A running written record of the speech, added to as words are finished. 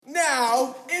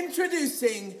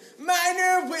Introducing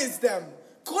Minor Wisdom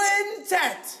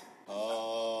Quintet.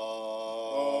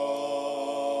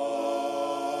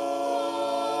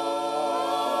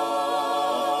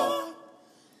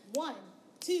 1,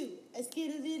 2, a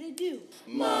skidoo-doo-doo.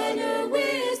 Minor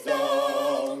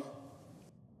Wisdom.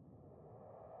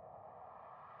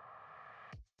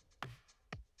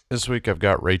 This week I've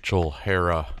got Rachel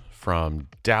Hara from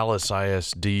Dallas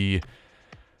ISD.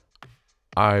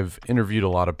 I've interviewed a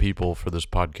lot of people for this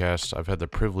podcast. I've had the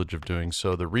privilege of doing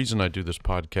so. The reason I do this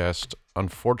podcast,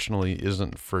 unfortunately,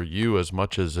 isn't for you as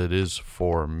much as it is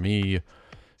for me,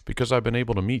 because I've been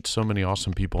able to meet so many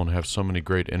awesome people and have so many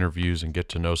great interviews and get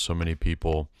to know so many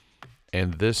people.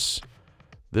 And this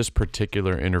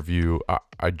particular interview,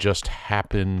 I just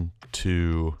happened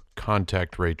to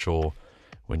contact Rachel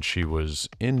when she was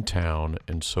in town,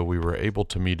 and so we were able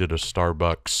to meet at a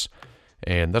Starbucks.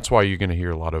 And that's why you're going to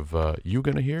hear a lot of, you're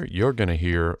going to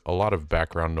hear a lot of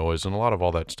background noise and a lot of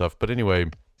all that stuff. But anyway,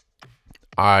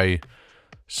 I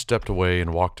stepped away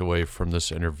and walked away from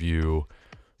this interview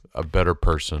a better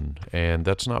person. And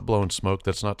that's not blowing smoke.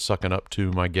 That's not sucking up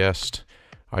to my guest.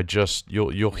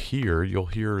 You'll hear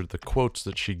the quotes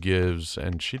that she gives,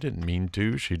 and she didn't mean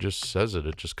to. She just says it.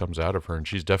 It just comes out of her. And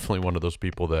she's definitely one of those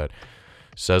people that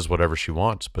says whatever she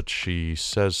wants, but she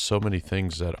says so many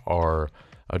things that are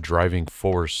a driving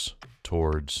force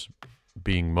towards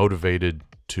being motivated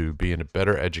to being a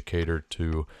better educator,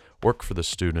 to work for the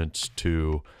students,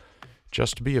 to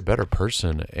just be a better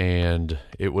person. And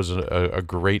it was a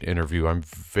great interview. I'm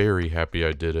very happy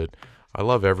I did it. I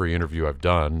love every interview I've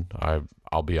done.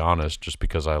 I'll be honest, just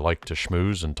because I like to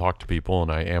schmooze and talk to people, and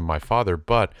I am my father,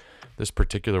 but this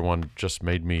particular one just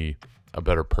made me a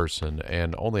better person,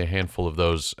 and only a handful of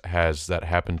those has that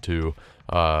happened to.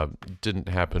 Didn't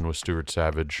happen with Stuart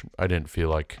Savage. I didn't feel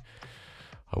like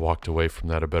I walked away from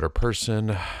that a better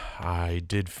person. I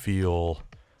did feel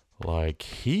like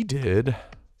he did,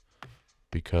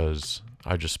 because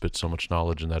I just spit so much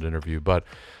knowledge in that interview. But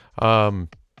I'm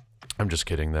just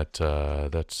kidding. That's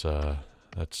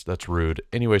rude.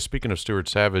 Anyway, speaking of Stuart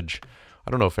Savage, I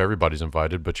don't know if everybody's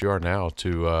invited, but you are now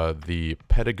to the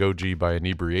Pedagogy by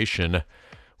Inebriation,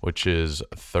 which is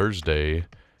Thursday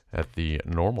at the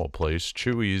Normal Place,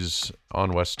 Chewy's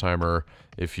on Westheimer.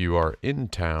 If you are in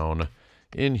town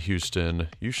in Houston,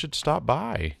 you should stop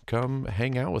by. Come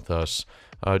hang out with us.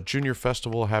 Junior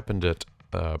Festival happened at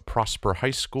Prosper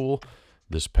High School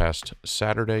this past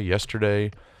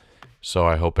yesterday. So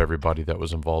I hope everybody that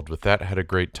was involved with that had a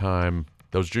great time.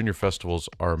 Those junior festivals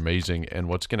are amazing, and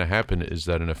what's going to happen is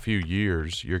that in a few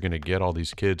years, you're going to get all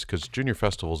these kids, because junior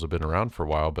festivals have been around for a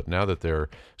while, but now that they're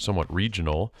somewhat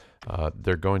regional,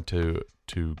 they're going to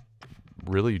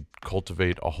really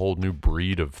cultivate a whole new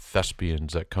breed of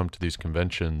thespians that come to these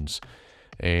conventions,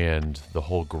 and the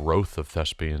whole growth of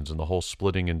thespians and the whole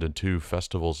splitting into two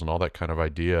festivals and all that kind of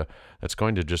idea, that's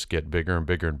going to just get bigger and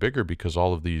bigger and bigger, because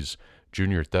all of these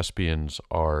junior thespians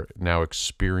are now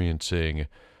experiencing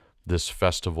this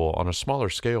festival on a smaller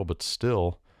scale, but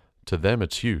still, to them,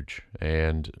 it's huge.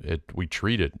 And we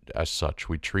treat it as such.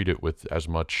 We treat it with as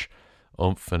much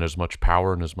oomph and as much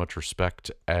power and as much respect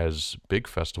as big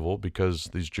festival, because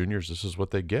these juniors, this is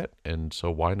what they get. And so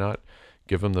why not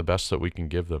give them the best that we can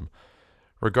give them?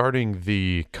 Regarding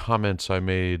the comments I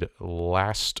made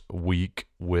last week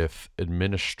with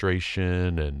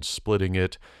administration and splitting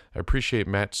it, I appreciate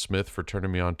Matt Smith for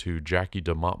turning me on to Jackie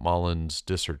DeMontmollen's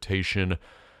dissertation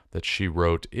that she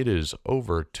wrote. It is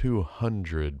over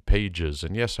 200 pages.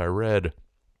 And yes, I read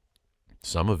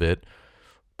some of it,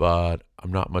 but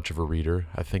I'm not much of a reader.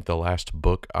 I think the last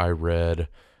book I read,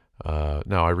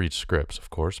 now I read scripts, of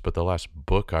course, but the last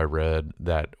book I read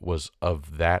that was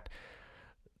of that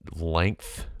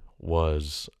length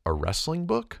was a wrestling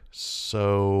book.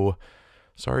 So,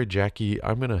 sorry, Jackie,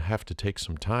 I'm going to have to take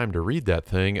some time to read that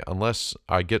thing, unless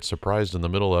I get surprised in the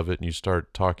middle of it and you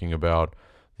start talking about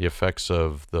the effects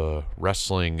of the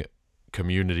wrestling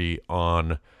community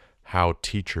on how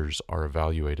teachers are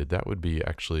evaluated. That would be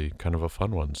actually kind of a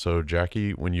fun one. So,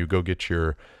 Jackie, when you go get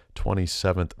your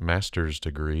 27th master's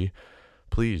degree,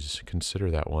 please consider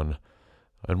that one.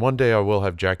 And one day I will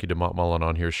have Jackie DeMontmollen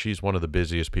on here. She's one of the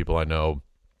busiest people I know,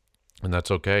 and that's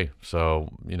okay. So,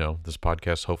 this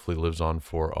podcast hopefully lives on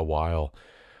for a while.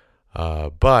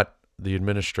 But the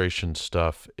administration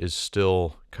stuff is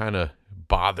still kind of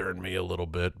bothering me a little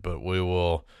bit, but we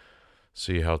will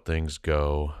see how things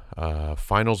go.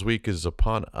 Finals week is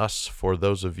upon us for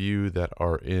those of you that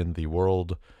are in the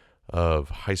world of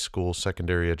high school,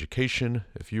 secondary education.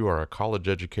 If you are a college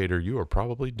educator, you are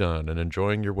probably done and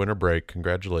enjoying your winter break.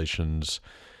 Congratulations.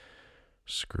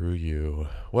 Screw you.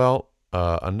 Well,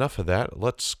 enough of that.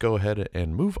 Let's go ahead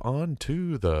and move on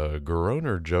to the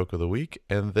Groaner joke of the week.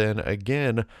 And then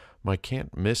again, my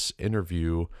can't miss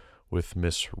interview with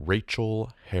Miss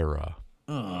Rachel Hara.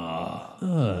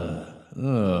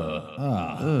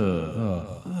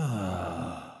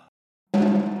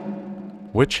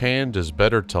 Which hand is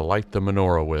better to light the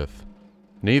menorah with?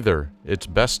 Neither. It's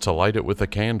best to light it with a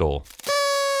candle.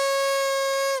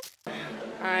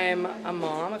 I'm a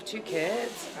mom of 2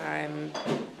 kids. I'm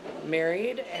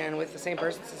married and with the same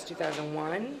person since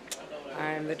 2001.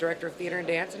 I'm the director of theater and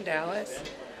dance in Dallas.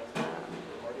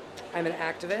 I'm an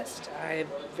activist. I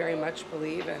very much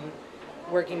believe in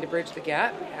working to bridge the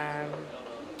gap.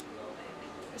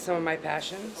 Some of my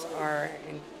passions are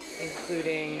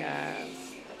including,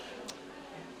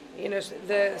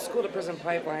 the school to prison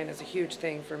pipeline is a huge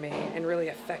thing for me and really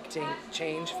affecting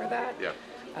change for that.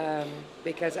 Yeah.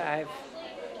 Because I've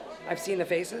seen the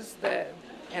faces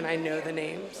and I know the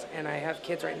names, and I have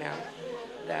kids right now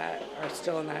that are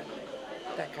still in that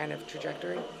kind of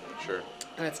trajectory. Sure.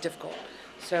 And it's difficult.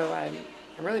 So I'm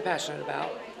really passionate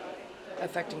about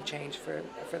affecting change for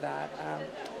that.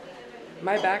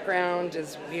 My background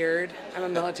is weird. I'm a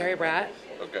military brat.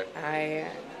 Okay. I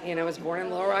was born in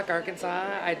Little Rock, Arkansas.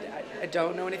 I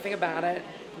don't know anything about it.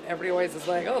 Everybody always is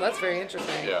like, oh, that's very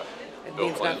interesting. Yeah. It Bill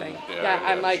means Clinton. nothing. Yeah,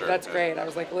 I'm like, sure, that's yeah. great. I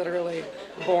was like literally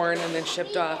born and then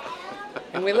shipped off.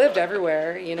 And we lived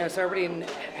everywhere, so everybody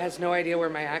has no idea where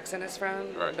my accent is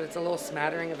from, Right. but it's a little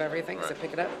smattering of everything, so Right.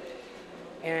 pick it up.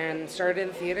 And started in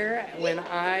theater when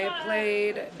I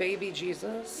played Baby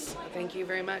Jesus, thank you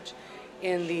very much,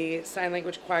 in the sign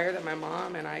language choir that my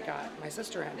mom and I got my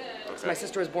sister in. So Okay. my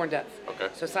sister was born deaf. Okay.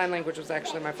 So sign language was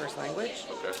actually my first language.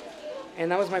 Okay.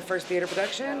 And that was my first theater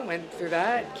production. Went through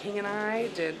that. King and I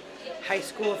did high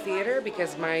school theater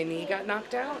because my knee got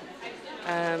knocked out.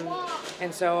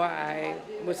 And so I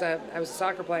was a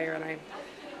soccer player, and I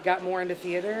got more into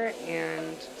theater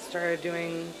and started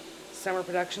doing summer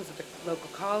productions at the local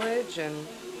college. And,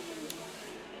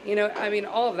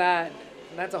 all of that,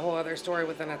 that's a whole other story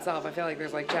within itself. I feel like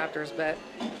there's like chapters, but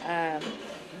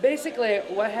basically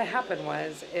what had happened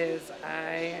is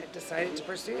I decided to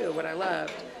pursue what I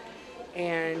loved,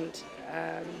 and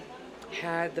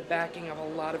had the backing of a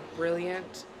lot of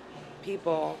brilliant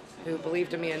people who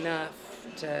believed in me enough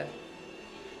to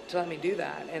let me do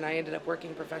that. And I ended up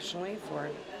working professionally for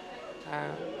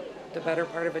the better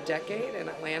part of a decade in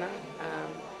Atlanta,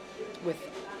 with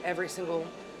every single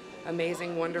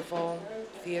amazing, wonderful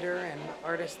theater and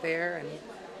artist there,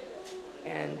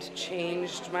 and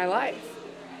changed my life.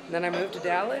 And then I moved to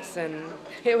Dallas, and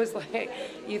it was like,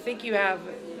 you think you have,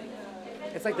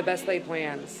 it's like the best laid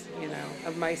plans,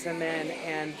 of mice and men,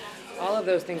 and all of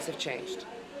those things have changed.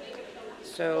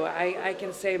 So I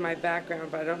can say my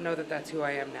background, but I don't know that that's who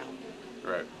I am now.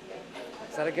 Right.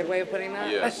 Is that a good way of putting that?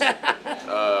 Yes.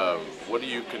 What do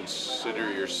you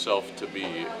consider yourself to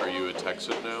be? Are you a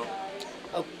Texan now?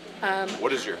 Oh,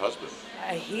 What is your husband?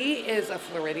 he is a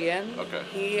Floridian. Okay.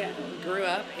 He grew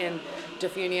up in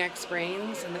Defuniak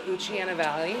Springs in the Uchiana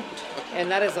Valley, and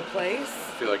that is a place.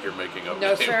 I feel like you're making up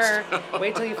No, names. sir.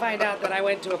 Wait till you find out that I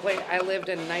went to a place. I lived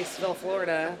in Niceville,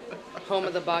 Florida, home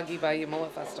of the Boggy Bayou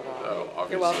Mullet Festival. Oh,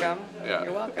 obviously. You're welcome. Yeah.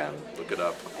 You're welcome. Look it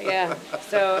up. Yeah.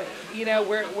 So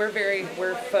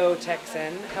we're faux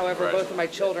Texan. However, Right. both of my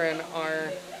children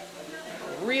are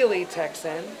really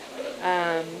Texan.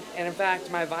 And in fact,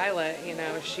 my Violet,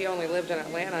 she only lived in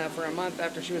Atlanta for a month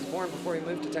after she was born before we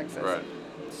moved to Texas. Right.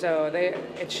 So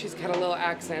she's got a little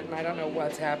accent, and I don't know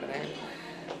what's happening,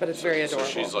 but it's very adorable.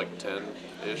 So she's like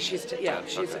 10-ish? She's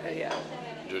okay. yeah.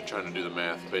 You're trying to do the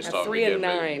math based A off 3 and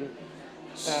again, 9.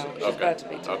 So she's Okay. about to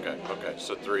be 10. Okay.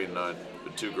 So 3 and 9.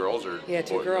 But 2 girls or Yeah,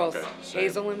 2 boys? girls, Okay. Same.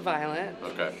 Hazel and Violet,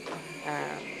 Okay.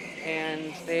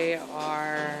 and they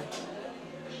are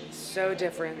so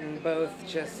different and both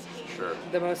just Sure.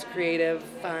 the most creative,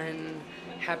 fun,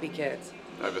 happy kids.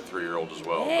 I have a 3-year-old as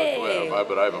well, Hey.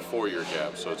 but I have a 4-year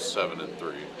gap, so it's 7 and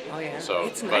 3. Oh, yeah. So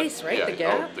It's nice, right, Yeah, the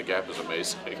gap? Oh, the gap is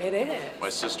amazing. It is. My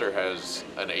sister has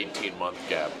an 18-month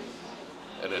gap,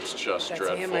 and it's just That's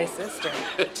dreadful. me and my sister.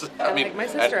 I mean, like my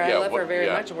sister, I love her very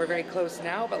yeah. much, and we're very close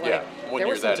now. But like, Yeah, when there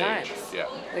were you're some that times, age, yeah.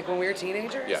 like when we were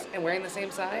teenagers, Yeah. and wearing the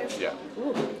same size. Yeah.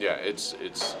 Ooh. Yeah, it's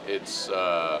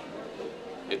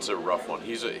a rough one.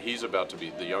 He's about to be,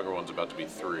 the younger one's about to be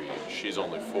 3. She's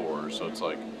only 4, so it's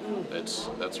like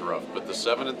that's rough. But the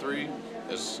 7 and 3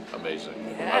 is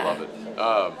amazing. Yeah. I love it.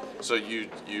 So you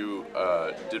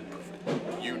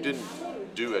didn't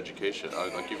do education?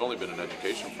 Like you've only been in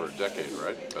education for a decade,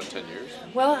 right? About 10 years?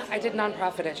 Well, I did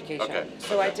nonprofit education. Okay.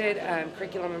 So I did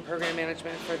curriculum and program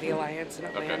management for the Alliance in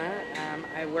Atlanta.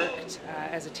 I worked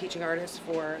as a teaching artist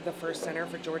for the First Center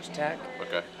for Georgia Tech.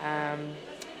 Okay.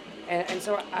 And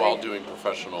so While doing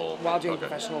professional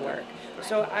work.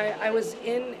 So I was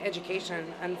in education in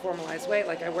an unformalized way.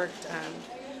 Like I worked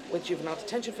with juvenile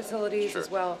detention facilities as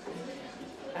well.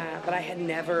 But I had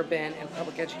never been in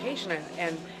public education,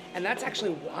 and that's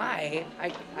actually why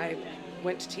I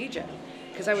went to TJ,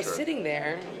 because I was sitting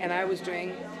there and I was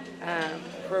doing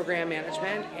program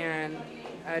management and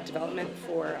development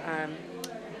for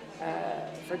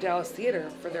Dallas Theater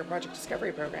for their Project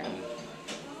Discovery program,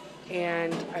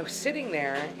 and I was sitting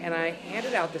there and I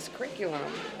handed out this curriculum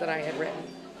that I had written,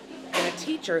 and a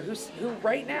teacher who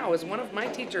right now is one of my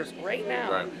teachers right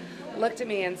now. Looked at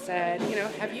me and said,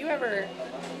 have you ever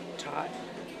taught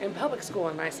in public school?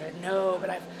 And I said, no, but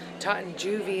I've taught in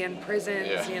juvie and prisons,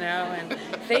 and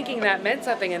thinking that meant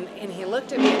something. And he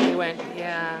looked at me and he went,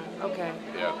 yeah, okay.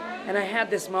 Yeah. And I had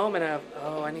this moment of,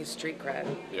 oh, I need street cred.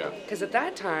 Yeah. Because at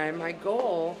that time, my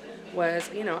goal was,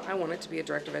 I wanted to be a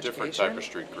director of education. Different type of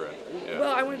street cred. Yeah.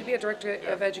 Well, I wanted to be a director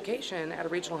of education at a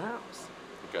regional house.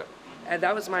 Okay. And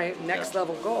that was my next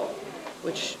level goal,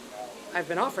 which I've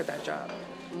been offered that job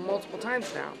multiple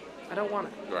times now. I don't want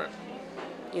it. Right.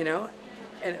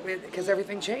 And because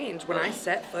everything changed when I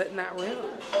set foot in that room.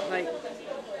 Like,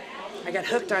 I got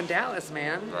hooked on Dallas,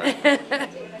 man. Right.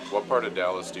 What part of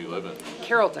Dallas do you live in?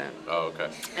 Carrollton. Oh, okay.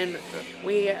 And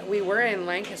we were in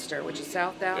Lancaster, which is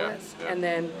South Dallas, and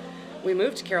then we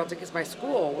moved to Carrollton because my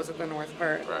school was at the north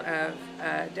part of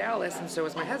Dallas, and so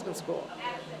was my husband's school.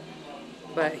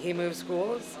 But he moved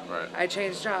schools. Right. I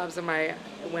changed jobs, and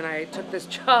when I took this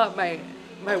job,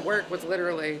 my work was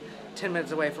literally 10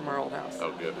 minutes away from our old house.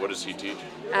 Oh, good. What does he teach?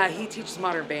 He teaches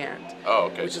modern band. Oh,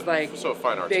 okay. Which is like so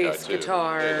fine arts bass, guy too.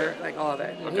 guitar, like all of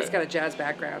it. And he's got a jazz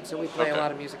background, so we play a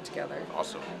lot of music together.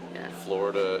 Awesome. Yeah.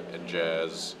 Florida and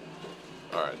jazz.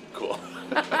 All right, cool.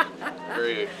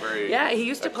 Very, very. Yeah, he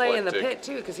used to play in the eclectic. pit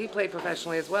too, because he played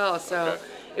professionally as well. So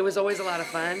it was always a lot of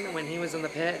fun when he was in the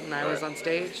pit and I was on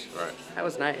stage. Right. That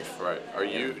was nice. Right.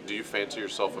 Do you fancy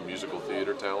yourself a musical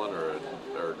theater talent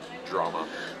or drama?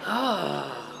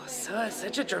 Oh,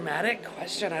 such a dramatic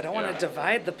question. I don't want to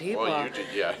divide the people. Well, you did,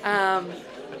 yeah.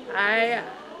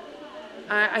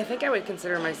 I think I would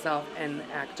consider myself an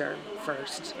actor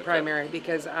first, primary,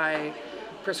 because I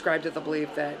prescribe to the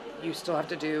belief that you still have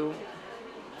to do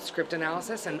script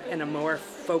analysis in a more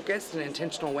focused and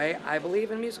intentional way. I believe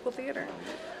in musical theater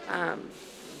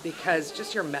because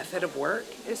just your method of work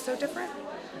is so different.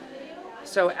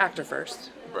 So actor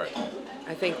first. Right.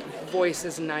 I think voice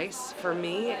is nice for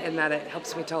me in that it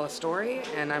helps me tell a story,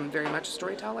 and I'm very much a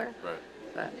storyteller. Right.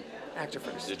 But actor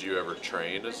first. Did you ever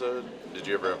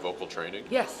have vocal training?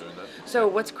 Yes. Doing that? So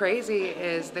what's crazy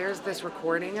is there's this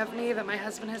recording of me that my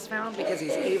husband has found because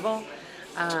he's evil.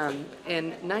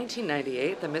 In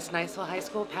 1998, the Miss Niceville High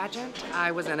School pageant,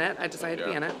 I was in it. I decided to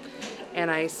be in it.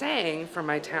 And I sang for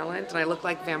my talent, and I looked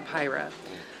like Vampira.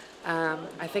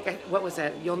 What was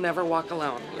it? You'll Never Walk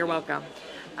Alone. You're welcome.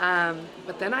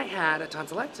 But then I had a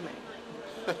tonsillectomy.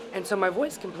 And so my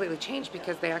voice completely changed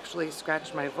because they actually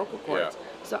scratched my vocal cords. Yeah.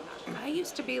 So I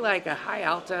used to be like a high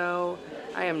alto.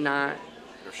 I am not.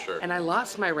 For sure. And I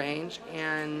lost my range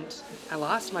and I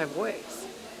lost my voice.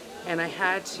 And I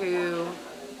had to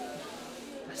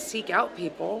seek out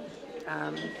people,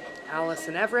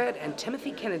 Allison Everett and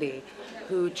Timothy Kennedy,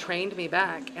 who trained me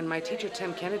back. And my teacher,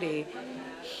 Tim Kennedy,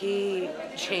 he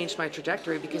changed my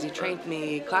trajectory because he trained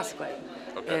me classically.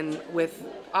 Okay. And with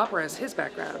opera as his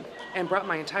background, and brought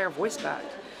my entire voice back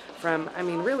from,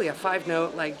 really a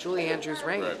 5-note like Julie Andrews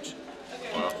range. Right.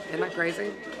 Wow. Isn't that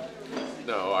crazy?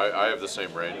 No, I have the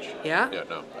same range. Yeah? Yeah,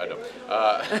 no, I don't.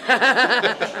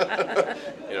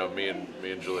 Me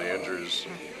and Julie Andrews,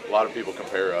 a lot of people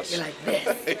compare us. You're like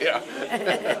this. Yeah.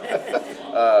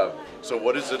 So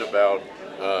what is it about,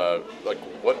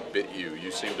 what bit you?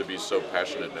 You seem to be so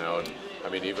passionate now, and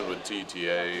even with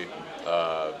TTA,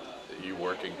 you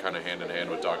working kind of hand in hand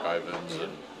with Doc Ivins,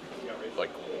 and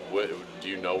what do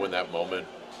you know when that moment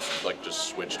just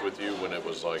switched with you, when it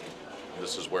was like,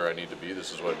 this is where I need to be,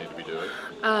 this is what I need to be doing?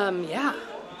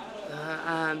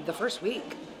 The first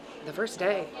week, the first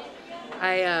day,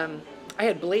 I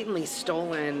had blatantly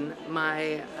stolen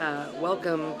my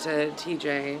welcome to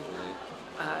TJ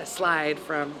slide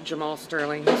from Jamal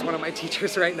Sterling, who's one of my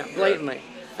teachers right now, blatantly.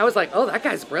 Right. I was like, oh, that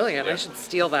guy's brilliant, I should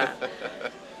steal that.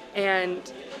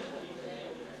 And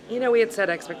we had set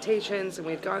expectations and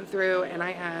we'd gone through, and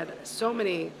I had so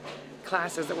many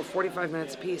classes that were 45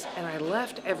 minutes apiece, and I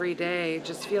left every day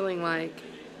just feeling like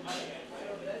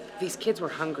these kids were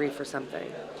hungry for something.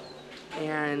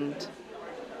 And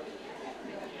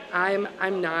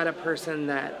I'm not a person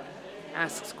that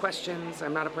asks questions.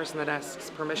 I'm not a person that asks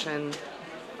permission.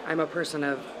 I'm a person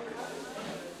of,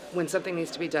 when something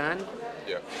needs to be done,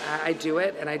 Yeah. I do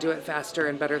it, and I do it faster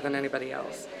and better than anybody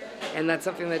else. And that's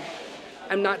something that,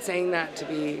 I'm not saying that to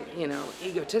be,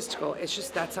 egotistical. It's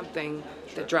just that's something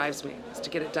that drives me, is to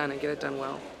get it done and get it done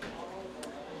well.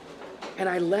 And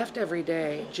I left every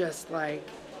day just like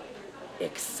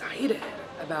excited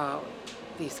about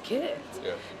these kids.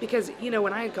 Yeah. Because,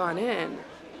 when I had gone in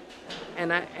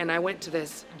and I went to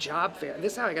this job fair,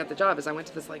 this is how I got the job, is I went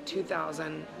to this like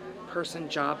 2,000 person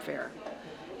job fair.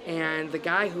 And the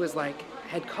guy who was like,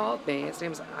 had called me, his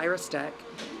name's Ira Steck,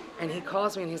 and he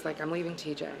calls me and he's like, I'm leaving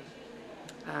TJ.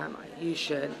 You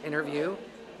should interview.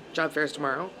 Job fair's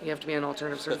tomorrow. You have to be on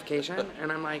alternative certification.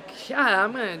 And I'm like, yeah,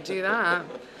 I'm going to do that.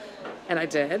 And I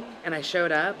did. And I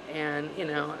showed up and,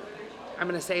 I'm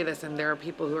going to say this, and there are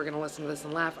people who are going to listen to this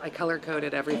and laugh. I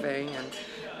color-coded everything, and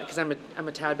because I'm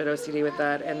a tad bit OCD with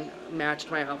that, and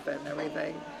matched my outfit and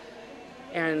everything.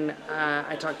 And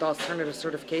I talked to alternative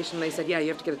certification. They said, yeah, you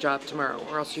have to get a job tomorrow,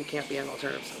 or else you can't be an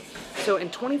alternative. So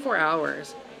in 24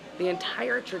 hours, the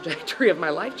entire trajectory of my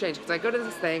life changed, because I go to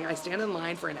this thing, I stand in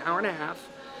line for an hour and a half,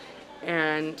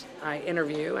 and I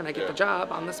interview, and I get the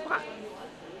job on the spot.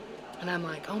 And I'm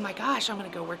like, oh my gosh, I'm going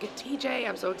to go work at TJ.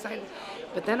 I'm so excited.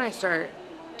 But then I start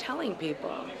telling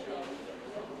people.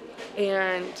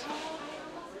 And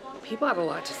people had a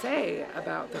lot to say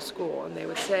about the school. And they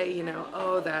would say,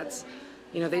 oh, that's,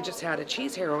 they just had a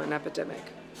cheese heroin epidemic,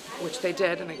 which they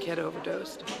did, and a kid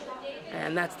overdosed.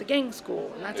 And that's the gang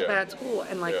school, and that's a bad school.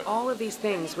 And like all of these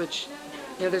things, which,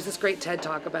 there's this great TED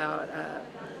talk about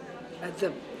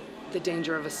the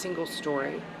danger of a single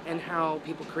story and how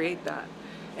people create that,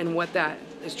 and what that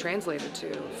is translated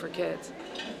to for kids.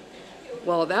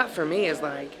 Well, that for me is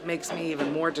like, makes me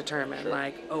even more determined. Sure.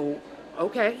 Like, oh,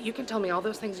 okay, you can tell me all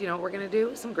those things, what we're going to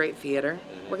do? Some great theater.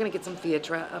 We're going to get some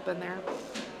theatre up in there.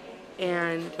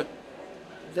 And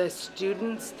the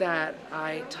students that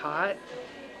I taught,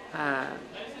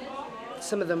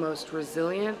 some of the most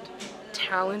resilient,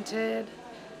 talented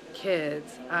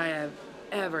kids I have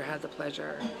ever had the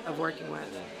pleasure of working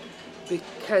with.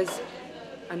 Because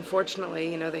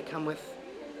unfortunately, they come with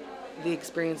the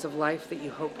experience of life that you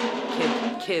hope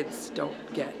kids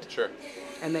don't get. Sure.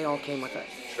 And they all came with it.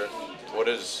 Sure. What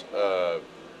is the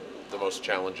most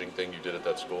challenging thing you did at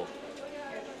that school?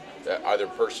 Either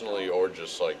personally or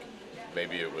just like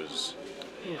maybe it was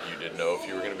you didn't know if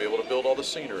you were going to be able to build all the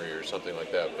scenery or something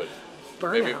like that, but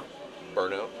Burnout. maybe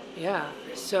burnout. Yeah.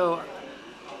 So,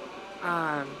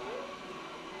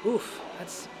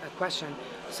 that's a question.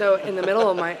 So in the middle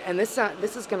of my, and this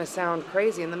is going to sound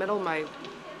crazy, in the middle of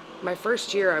my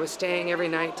first year, I was staying every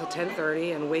night till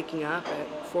 10:30 and waking up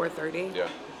at 4:30. Yeah.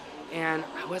 And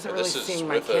I wasn't really seeing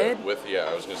my with kid. I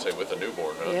was going to say with a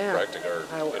newborn, huh? Yeah.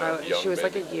 Young she was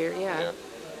baby. like a year, yeah.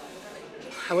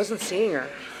 I wasn't seeing her,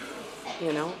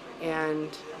 and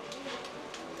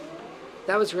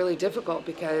that was really difficult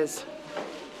because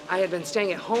I had been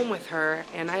staying at home with her,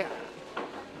 and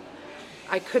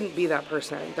I couldn't be that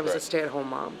person that was a stay-at-home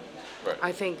mom. Right.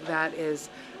 I think that is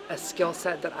a skill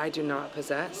set that I do not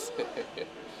possess.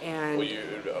 And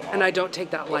and I don't take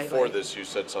that lightly. Before this, you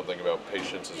said something about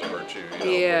patience is a virtue.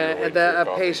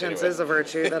 Patience is a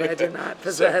virtue that I do not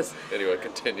possess. So, anyway,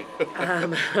 continue.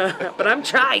 But I'm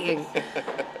trying.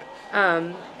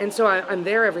 And so I'm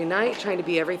there every night trying to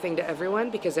be everything to everyone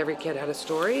because every kid had a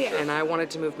story, and I wanted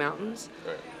to move mountains.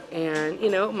 Right. And,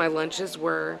 my lunches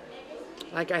were,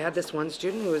 like I had this one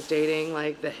student who was dating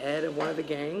like the head of one of the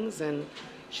gangs, and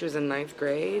she was in 9th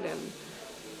grade, and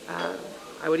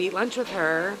I would eat lunch with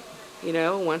her,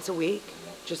 once a week,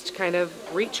 just to kind of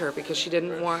reach her because she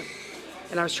didn't want,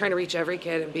 and I was trying to reach every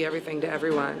kid and be everything to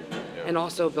everyone, and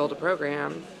also build a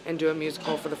program and do a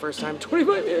musical for the first time in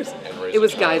 25 years. It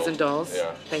was Guys and Dolls.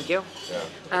 Yeah. Thank you.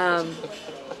 Yeah.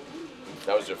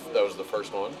 That was the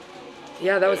first one?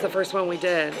 Yeah, that was the first one we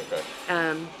did. Okay.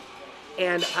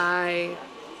 And I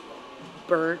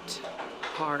burnt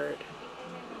hard.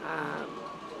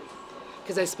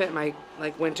 Because I spent my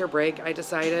winter break, I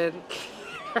decided,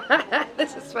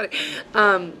 this is funny,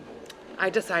 I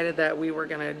decided that we were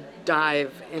going to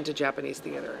dive into Japanese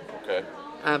theater. Okay.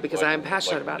 Because I'm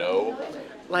passionate about it.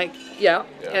 Yeah.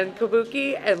 And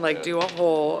kabuki, and do a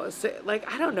whole,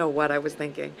 I don't know what I was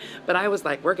thinking, but I was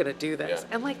like, we're going to do this.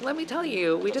 Yeah. And let me tell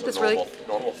you, we did this normal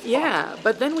thought. Yeah,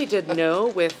 but then we did No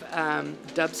with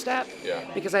dubstep. Yeah.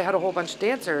 Because I had a whole bunch of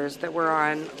dancers that were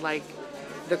on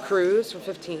the cruise for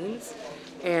 15s,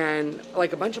 and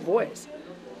a bunch of boys.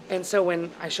 And so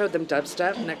when I showed them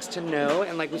dubstep next to no,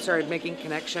 and like we started making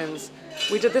connections,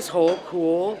 we did this whole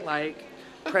cool like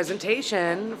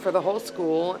presentation for the whole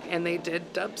school, and they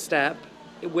did dubstep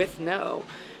with no,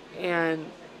 and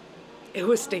it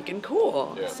was stinking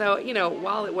cool. Yeah. So, you know,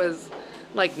 while it was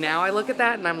like, now I look at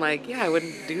that and I'm like, yeah, I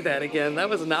wouldn't do that again. That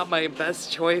was not my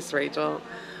best choice, Rachel.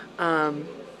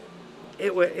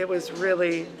 It was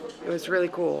really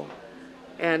cool.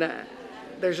 And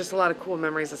there's just a lot of cool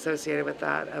memories associated with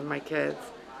that of my kids.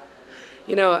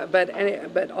 You know,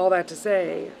 but all that to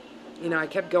say, you know, I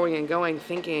kept going and going,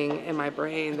 thinking in my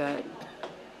brain that,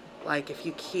 like,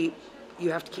 you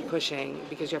have to keep pushing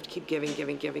because you have to keep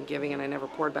giving, and I never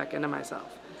poured back into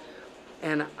myself.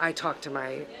 And I talk to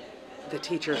the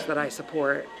teachers that I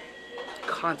support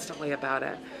constantly about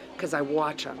it because I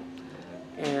watch them.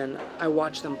 And I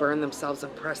watch them burn themselves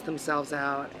and press themselves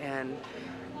out and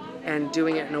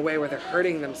doing it in a way where they're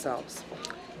hurting themselves.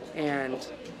 And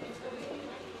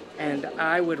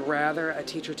I would rather a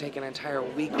teacher take an entire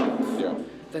week off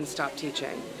than stop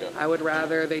teaching. Yeah. I would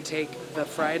rather they take the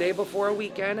Friday before a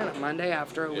weekend and a Monday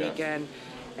after a weekend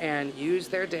and use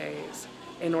their days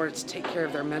in order to take care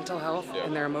of their mental health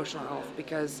and their emotional health,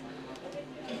 because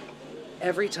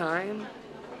every time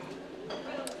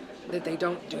that they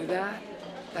don't do that,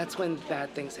 that's when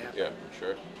bad things happen. Yeah,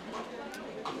 sure.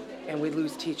 And we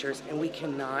lose teachers, and we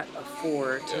cannot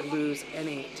afford to lose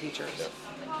any teachers. Yeah.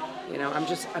 You know,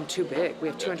 I'm too big. We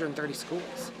have 230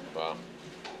 schools. Wow.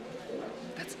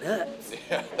 That's nuts.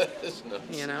 Yeah, that is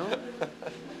nuts. You know?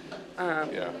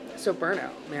 So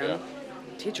burnout, man. Yeah.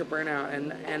 Teacher burnout.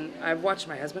 And I've watched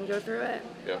my husband go through it.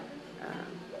 Yeah.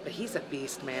 But he's a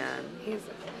beast, man. He's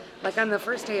like, on the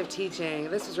first day of teaching,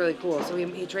 this was really cool. So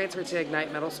he transferred to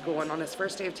Ignite Middle School, and on his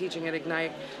first day of teaching at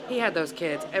Ignite, he had those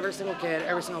kids, every single kid,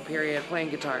 every single period,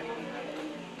 playing guitar.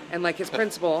 And like his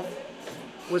principal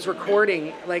was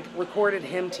recorded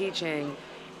him teaching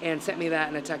and sent me that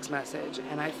in a text message.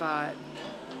 And I thought,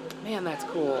 man, that's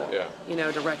cool. Yeah. You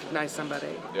know, to recognize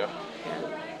somebody. Yeah.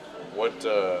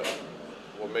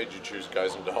 What made you choose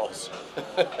Guys and Dolls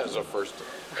as a first?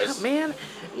 Man,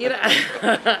 you know,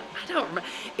 I don't remember.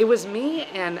 It was me,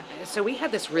 and so we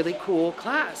had this really cool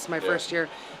class my first year,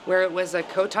 where it was a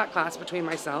co-taught class between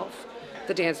myself,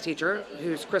 the dance teacher,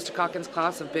 who's Krista Calkins'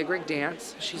 class of Big Rig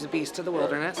Dance. She's a beast of the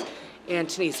wilderness. And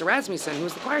Tanisa Rasmussen, who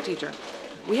was the choir teacher.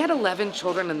 We had 11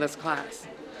 children in this class.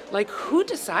 Like, who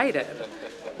decided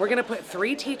we're going to put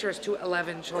 3 teachers to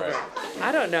 11 children? Right.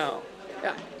 I don't know.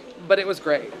 Yeah. But it was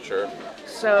great. Sure.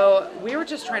 So we were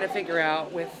just trying to figure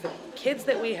out, with the kids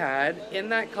that we had in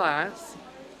that class,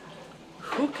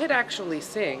 who could actually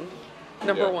sing,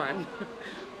 number one,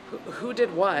 who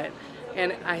did what.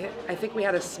 And I think we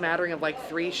had a smattering of like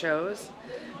 3 shows.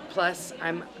 Plus,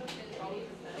 I'm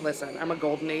a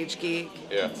Golden Age geek.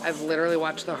 Yeah. I've literally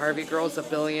watched the Harvey Girls a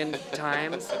billion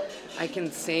times. I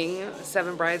can sing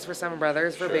Seven Brides for Seven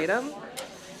Brothers verbatim.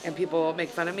 And people make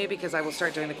fun of me because I will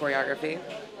start doing the choreography.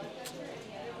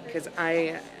 Because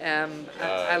I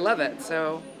love it,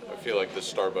 so. I feel like the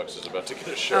Starbucks is about to get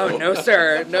a show. Oh, no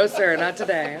sir, not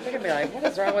today. I'm going to be like, what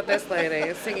is wrong with this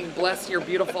lady? Singing Bless Your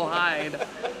Beautiful Hide.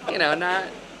 You know, not.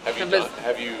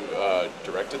 Have you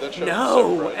directed that show?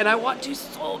 No, and I want to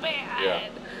so bad. Yeah.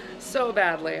 So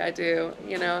badly, I do.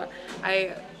 You know,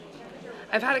 I've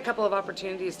had a couple of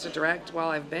opportunities to direct while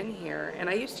I've been here, and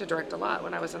I used to direct a lot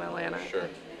when I was in Atlanta. Sure.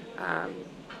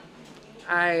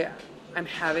 I'm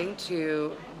having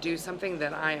to do something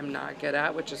that I am not good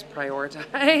at, which is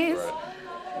prioritize.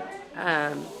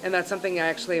 Right. And that's something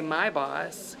my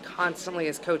boss constantly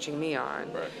is coaching me on.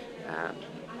 Right.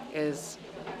 Is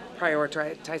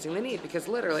prioritizing the need, because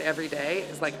literally every day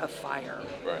is like a fire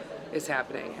is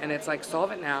happening, and it's like,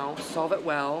 solve it now, solve it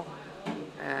well,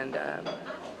 and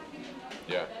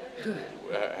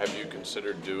have you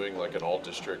considered doing like an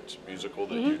all-district musical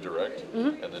that you direct,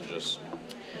 and then just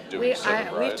doing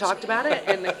Seven Brides? We've talked about it,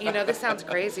 and you know, this sounds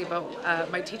crazy,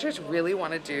 but my teachers really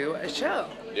want to do a show.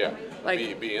 Yeah,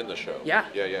 like be in the show. Yeah,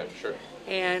 sure.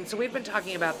 And so we've been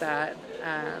talking about that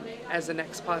as the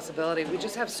next possibility. We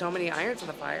just have so many irons in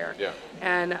the fire. Yeah.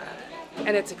 And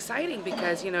it's exciting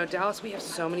because, you know, Dallas, we have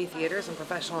so many theaters and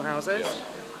professional houses.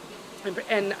 Yeah.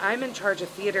 And I'm in charge of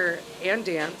theater and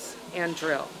dance and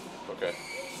drill. Okay.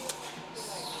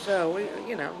 So,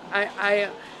 you know,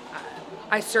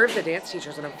 I serve the dance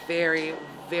teachers in a very,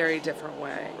 very different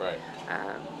way. Right.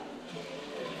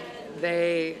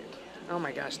 Oh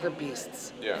my gosh, they're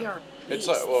beasts. Yeah. They are beasts. It's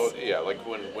like,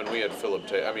 when we had Philip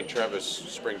Taylor, Travis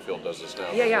Springfield does this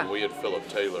now. Yeah. When we had Philip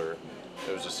Taylor,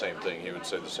 it was the same thing. He would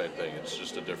say the same thing. It's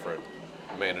just a different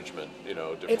management, you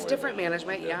know. It's different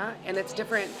management, and it's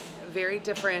different, very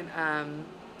different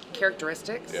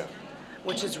characteristics. Yeah.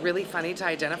 Which is really funny to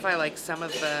identify, like, some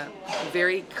of the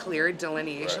very clear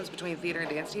delineations Right. between theater and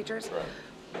dance teachers. Right.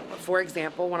 For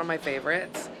example, one of my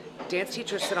favorites, dance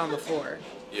teachers sit on the floor.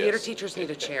 Theater Yes. teachers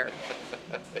need a chair.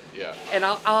 Yeah. And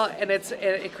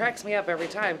it cracks me up every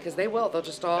time because they'll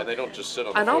just all. And they don't just sit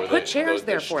on the And floor. I'll put they chairs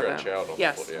there for them. stretch out on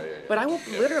Yes. the floor. Yeah. But I will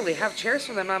Yeah. literally have chairs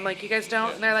for them. And I'm like, you guys don't?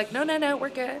 Yeah. And they're like, no, we're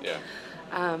good.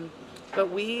 Yeah. But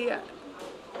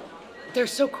they're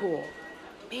so cool.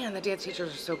 Man, the dance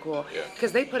teachers are so cool. Yeah.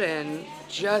 Because they put in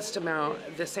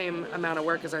the same amount of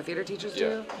work as our theater teachers Yeah.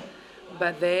 do.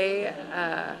 But they're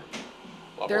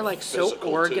more like so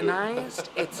physical, too. organized.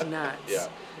 It's nuts. Yeah.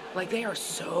 Like they are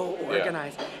so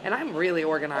organized. And I'm really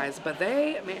organized, but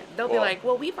they'll be Well- like,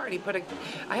 well, we've already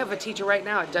I have a teacher right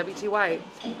now at WTY,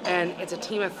 and it's a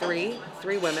team of three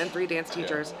women, 3 dance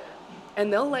teachers.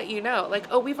 And they'll let you know, like,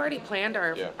 oh, we've already planned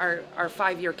our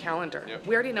 5-year calendar. Yep.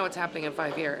 We already know what's happening in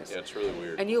 5 years. Yeah, it's really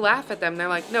weird. And you laugh at them. They're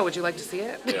like, no, would you like to see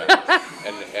it? Yeah.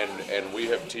 and we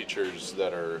have teachers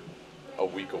that are a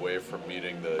week away from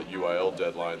meeting the UIL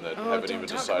deadline that haven't even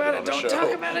decided on a show. Don't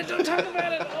talk about it. Don't talk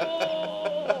about it.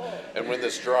 Oh. And when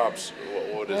this drops,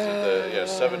 what is it?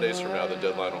 7 days from now, the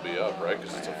deadline will be up, right?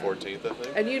 Because it's the 14th, I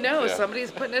think. And Yeah.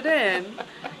 somebody's putting it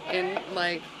in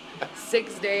like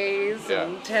 6 days Yeah.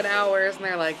 and 10 hours, and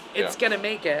they're like, it's Yeah. gonna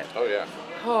make it. Oh yeah.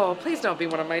 Oh, please don't be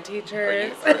one of my Are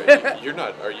teachers. you're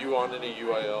not? Are you on any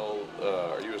UIL?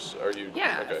 Are you?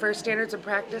 Yeah, Okay. for standards and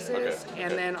practices, Okay,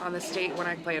 and okay. then on the state when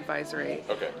I play advisory,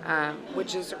 Okay.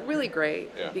 which is really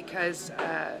great Yeah. because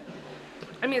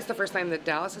it's the first time that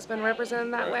Dallas has been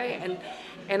represented that Right. way,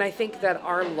 and I think that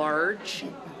our large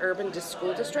urban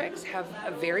school districts have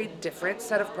a very different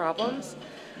set of problems,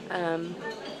 and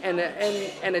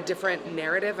a different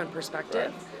narrative and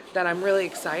perspective. Right. That I'm really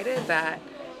excited that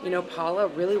Paula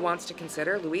really wants to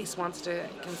consider, Luis wants to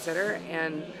consider,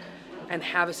 and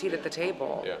have a seat at the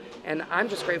table. Yeah. And I'm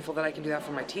just grateful that I can do that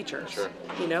for my teachers. Sure.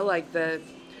 Like the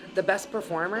best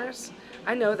performers.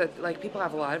 I know that like people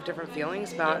have a lot of different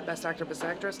feelings about Yeah. best actor, best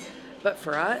actress, but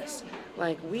for us,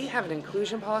 like we have an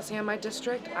inclusion policy in my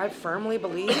district. I firmly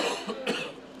believe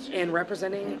in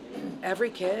representing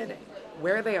every kid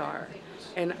where they are,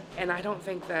 and I don't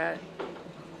think that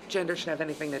gender should have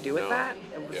anything to do with No. that.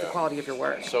 With the Yeah. quality of your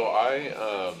work. So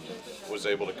I was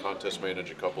able to contest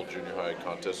manage a couple junior high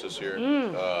contests this year.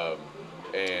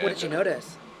 And What did you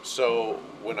notice? So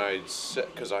when I said,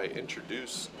 because I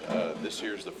introduced, this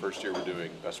year's the first year we're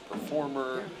doing best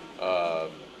performer,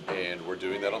 and we're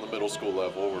doing that on the middle school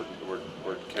level.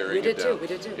 We're carrying it down. We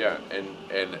did too. Yeah,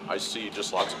 and I see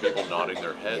just lots of people nodding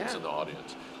their heads Yeah. in the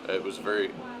audience. It was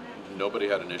nobody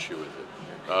had an issue with it.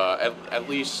 At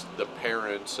least the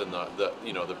parents and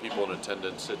the people in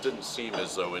attendance, it didn't seem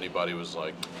as though anybody was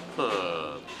like,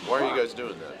 why are you guys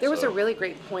doing that? There was So- a really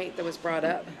great point that was brought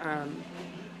up,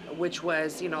 which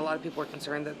was, a lot of people were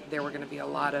concerned that there were going to be a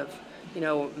lot of,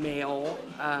 male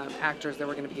actors that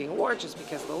were going to be getting awards just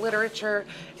because of the literature.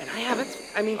 And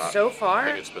so far, I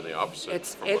think it's been the opposite.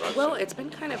 from what I've seen. it's been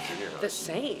kind of Junior the highs.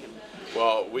 same.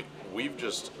 Well, we've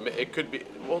just, it could be,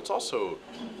 well, it's also,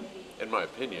 in my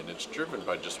opinion, it's driven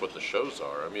by just what the shows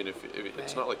are. I mean, if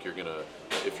it's not like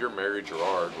if you're Mary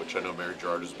Gerard, which I know Mary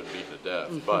Gerard has been beaten to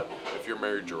death, but if you're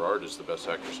Mary Gerard is the best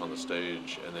actress on the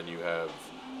stage, and then you have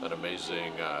an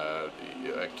amazing a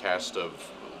cast of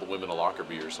the Women of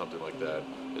Lockerbie or something like that,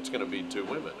 it's going to be 2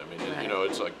 women. I mean, Right.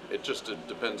 it's like, it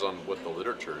depends on what the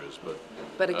literature is,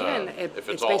 but again, if it's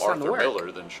it's all based on Arthur the work.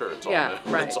 Miller, then sure, it's Yeah,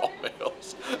 all right. it's all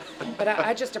males. But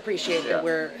I just appreciate Yeah. that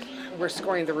we're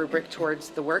scoring the rubric towards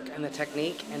the work and the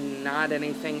technique and not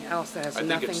anything else that has I think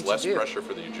nothing it's to less do. pressure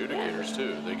for the adjudicators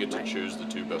too. They get to Right. choose the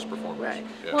 2 best performers. Right.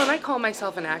 Yeah. Well, and I call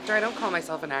myself an actor. I don't call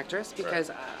myself an actress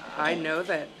because I know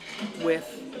that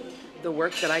with the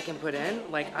work that I can put in,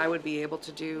 like I would be able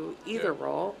to do either Yeah.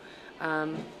 role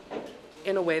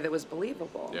in a way that was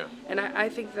believable. Yeah. And I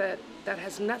think that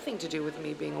has nothing to do with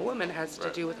me being a woman. It has to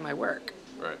Right. do with my work.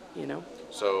 Right.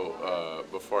 So,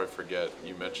 before I forget,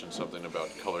 you mentioned something about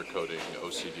color coding,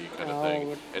 OCD kind of Oh.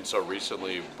 thing. And so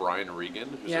recently, Brian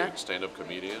Regan, who's Yeah. a stand-up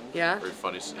comedian, Yeah. very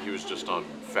funny. He was just on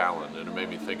Fallon, and it made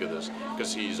me think of this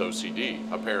because he's OCD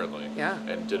apparently, Yeah.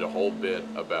 and did a whole bit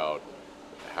about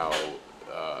how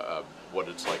what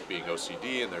it's like being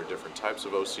OCD, and there are different types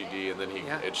of OCD, and then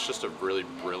Yeah. it's just a really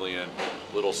brilliant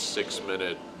little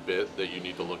 6-minute bit that you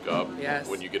need to look up Yes.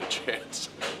 when you get a chance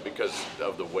because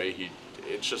of the way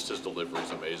it's just his delivery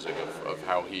is amazing of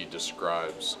how he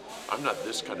describes, I'm not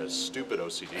this kind of stupid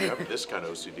OCD, I'm this kind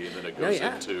of OCD, and then it goes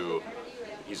yeah. into,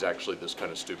 he's actually this kind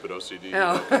of stupid OCD,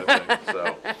 Oh. that kind of thing.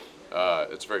 So,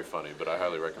 It's very funny, but I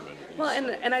highly recommend it. Well,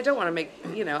 and I don't want to make, I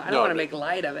don't No, want to but- make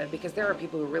light of it because there are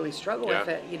people who really struggle with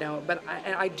Yeah. it, but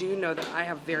I do know that I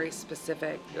have very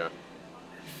specific Yeah.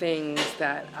 things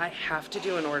that I have to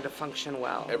do in order to function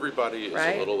well. Everybody is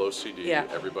Right? a little OCD. Yeah.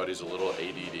 Everybody's a little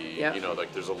ADD. Yep.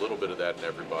 Like there's a little bit of that in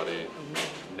everybody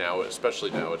now,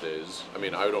 especially nowadays. I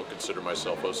mean, I don't consider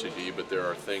myself OCD, but there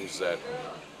are things that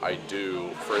I do.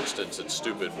 For instance, it's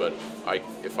stupid, but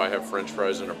if I have French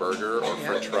fries and a burger, or Yeah.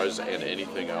 French fries and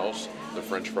anything else, the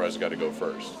French fries got to go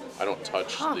first. I don't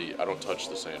touch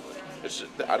the sandwich. It's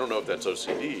just, I don't know if that's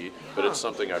OCD, but it's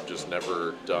something I've just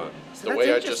never done. So the that's way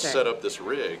I just interesting. set up this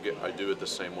rig, I do it the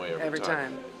same way every Every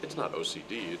time. It's not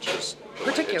OCD. It's just the way-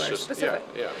 Particular, it's just, specific.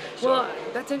 Yeah. So, Well,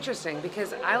 that's interesting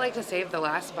because I like to save the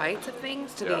last bites of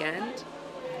things to the Yeah. end.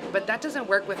 But that doesn't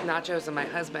work with nachos and my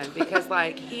husband because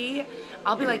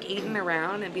I'll be like eating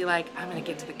around and be like, I'm gonna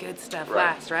get to the good stuff Right.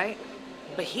 last, right?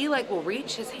 But he will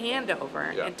reach his hand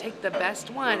over Yeah. and take the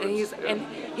best one Ruins, yeah. and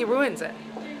he ruins it.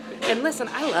 And listen,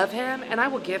 I love him and I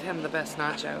will give him the best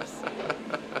nachos.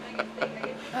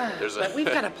 there's But we've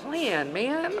got a plan,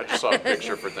 man. I just saw a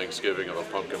picture for Thanksgiving of a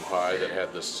pumpkin pie that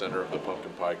had the center of the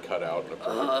pumpkin pie cut out in a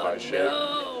perfect pie shape.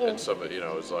 no. And somebody,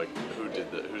 it was like, who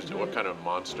did that? What kind of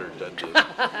monster did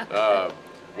this?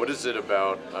 What is it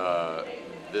about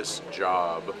this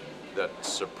job that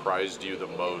surprised you the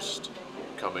most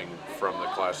coming from the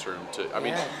classroom to? I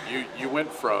mean, Yeah. you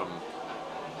went from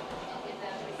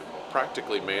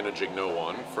practically managing no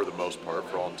one for the most part,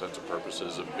 for all intents and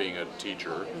purposes of being a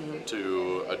teacher,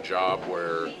 to a job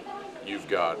where you've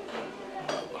got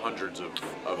hundreds of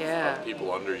Yeah.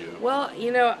 people under you. Well,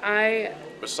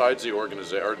 Besides the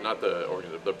organization, or not the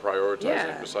the prioritizing.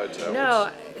 Yeah. Besides that,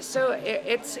 No, so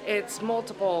it's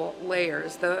multiple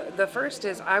layers. The first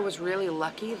is I was really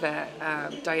lucky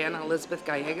that Diana Elizabeth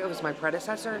Gallego, who's my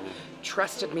predecessor,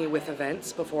 trusted me with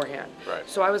events beforehand. Right.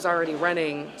 So I was already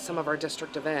running some of our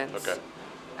district events. Okay.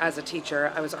 As a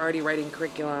teacher, I was already writing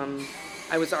curriculum.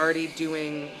 I was already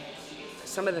doing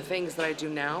some of the things that I do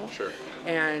now. Sure.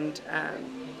 And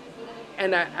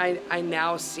I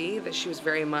now see that she was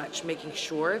very much making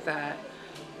sure that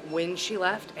when she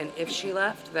left and if she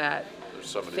left, that There's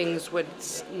somebody things would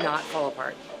not fall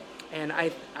apart. And I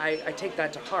take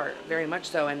that to heart very much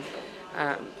so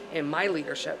in my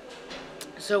leadership.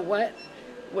 So what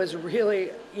was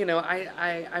really,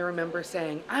 I remember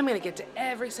saying, I'm going to get to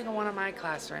every single one of my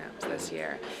classrooms this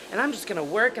year. And I'm just going to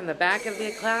work in the back of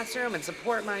the classroom and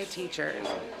support my teachers.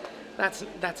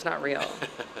 That's not real.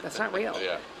 That's not real.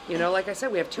 Yeah. Like I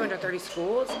said, we have 230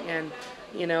 schools, and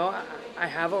I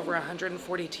have over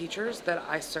 140 teachers that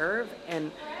I serve.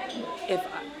 And if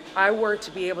I were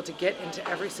to be able to get into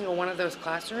every single one of those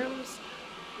classrooms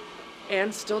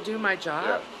and still do my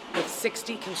job with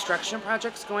 60 construction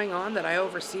projects going on that I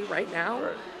oversee right now,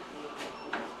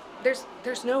 Right.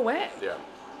 there's no way. Yeah.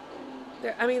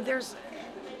 There's,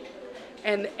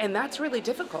 and that's really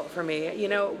difficult for me.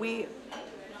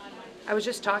 I was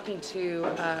just talking to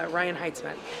Ryan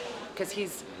Heitzman because he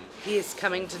is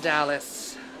coming to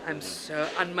Dallas.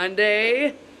 On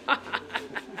Monday.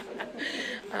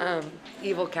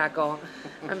 Evil cackle.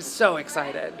 I'm so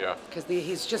excited. Yeah. Because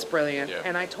he's just brilliant. Yeah.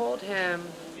 And I told him,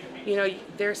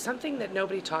 there's something that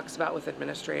nobody talks about with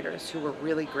administrators who were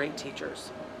really great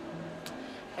teachers.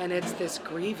 And it's this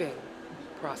grieving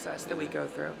process that we go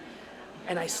through.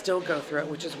 And I still go through it,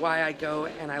 which is why I go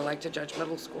and I like to judge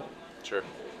middle school. Sure.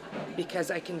 Because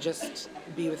I can just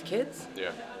be with kids.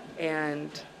 Yeah. And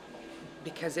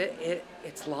because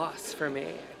it's lost for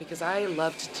me. Because I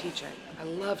loved teaching. I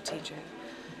love teaching.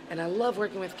 And I love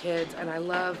working with kids. And I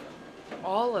love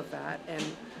all of that. And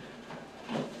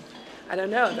I don't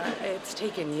know, that it's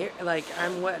taken years. Like,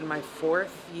 I'm in my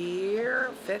fifth year?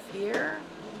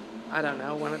 I don't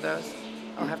know, one of those.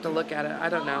 I'll have to look at it. I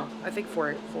don't know. I think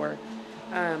four.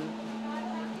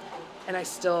 And I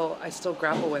still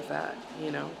grapple with that,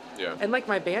 Yeah. And like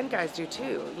my band guys do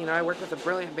too. I work with a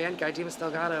brilliant band guy, Dimas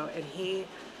Delgado, and he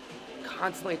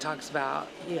constantly talks about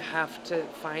you have to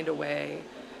find a way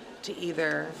to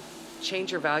either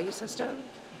change your value system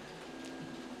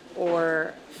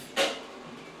or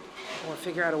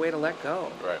figure out a way to let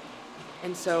go. Right.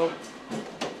 And so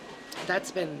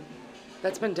that's been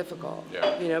difficult,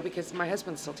 Yeah. because my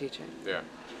husband's still teaching. Yeah.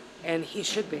 And he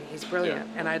should be. He's brilliant.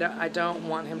 Yeah. And I don't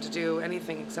want him to do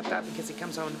anything except that because he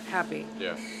comes home happy.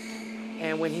 Yeah.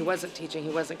 And when he wasn't teaching, he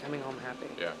wasn't coming home happy.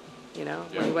 Yeah. When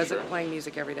Yeah, he wasn't sure. playing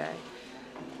music every day.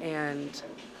 And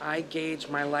I gauge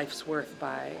my life's worth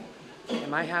by,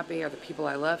 am I happy? Are the people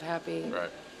I love happy? Right.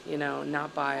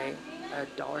 Not by a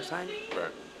dollar sign.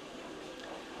 Right.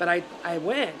 But I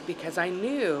went because I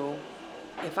knew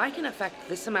if I can affect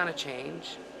this amount of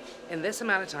change in this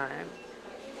amount of time,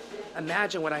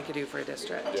 imagine what I could do for a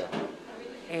district. Yeah.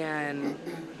 And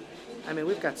I mean,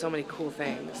 we've got so many cool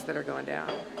things that are going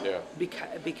down. Yeah.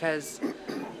 Because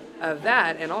of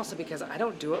that, and also because I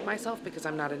don't do it myself because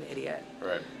I'm not an idiot.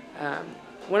 Right.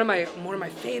 One of my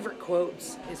favorite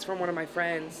quotes is from one of my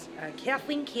friends,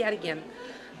 Kathleen Cadigan.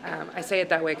 I say it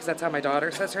that way because that's how my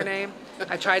daughter says her name.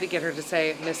 I tried to get her to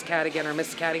say Miss Cadigan or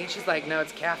Mrs. Cadigan. She's like, no,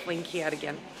 it's Kathleen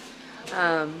Cadigan.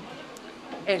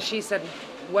 And she said,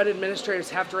 what administrators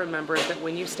have to remember is that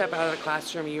when you step out of the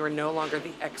classroom, you are no longer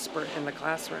the expert in the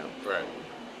classroom. Right.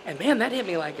 And man, that hit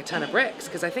me like a ton of bricks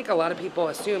because I think a lot of people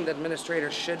assume that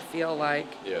administrators should feel like,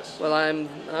 Yes. well, I'm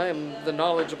the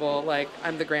knowledgeable, like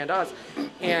I'm the Grand Oz,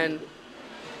 and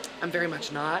I'm very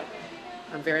much not.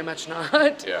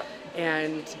 Yeah.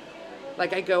 And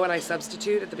like I go and I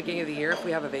substitute at the beginning of the year if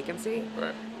we have a vacancy.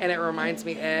 Right. And it reminds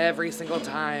me every single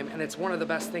time. And it's one of the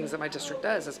best things that my district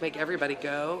does is make everybody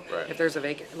go Right. if there's a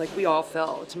vacant. Like we all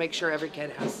fill to make sure every kid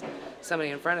has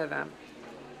somebody in front of them.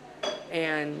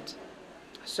 And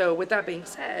so with that being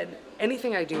said,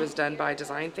 anything I do is done by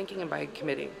design thinking and by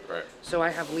committee. Right. So I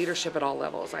have leadership at all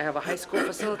levels. I have a high school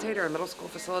facilitator, a middle school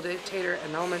facilitator,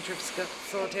 an elementary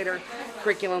facilitator,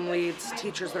 curriculum leads,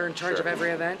 teachers that are in charge of Sure. every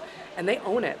event, and they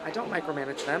own it. I don't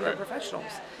micromanage them. They're Right.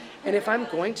 professionals. And if I'm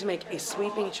going to make a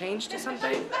sweeping change to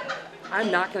something,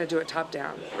 I'm not going to do it top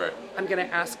down. Right. I'm going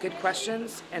to ask good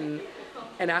questions and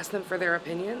ask them for their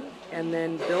opinion and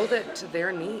then build it to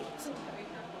their needs.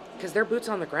 Because they're boots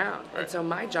on the ground. Right. And so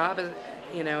my job is,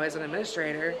 as an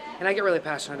administrator, and I get really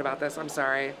passionate about this, I'm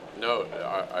sorry. No,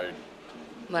 I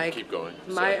Like keep going.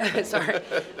 sorry.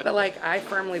 But like I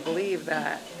firmly believe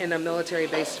that in a military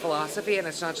based philosophy, and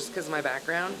it's not just because of my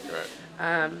background,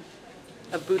 Right.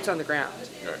 of boots on the ground.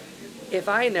 Right. If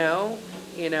I know,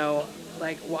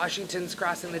 like Washington's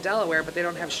crossing the Delaware, but they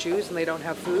don't have shoes and they don't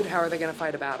have food, how are they going to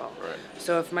fight a battle? Right.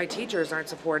 So if my teachers aren't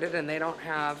supported and they don't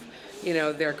have,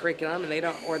 their curriculum and they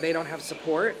don't have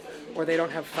support or they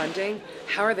don't have funding,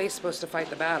 how are they supposed to fight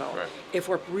the battle Right. if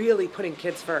we're really putting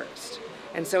kids first?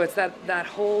 And so it's that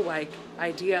whole like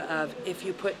idea of if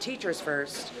you put teachers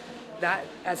first, that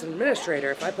as an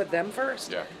administrator, if I put them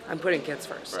first, Yeah. I'm putting kids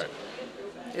first. Right.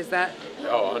 Is that?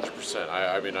 Oh, 100%.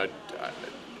 I mean,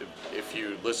 if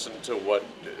you listen to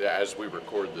as we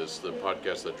record this, the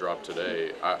podcast that dropped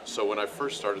today, so when I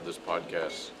first started this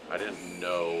podcast, I didn't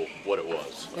know what it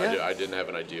was. Yeah. I didn't have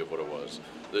an idea of what it was.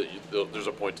 There's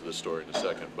a point to this story in a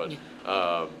second, but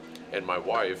and my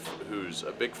wife, who's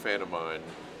a big fan of mine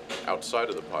outside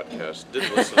of the podcast,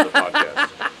 didn't listen to the podcast,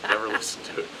 never listened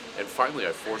to it. And finally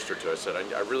I forced her to. I said,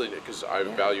 I really, because I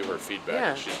value her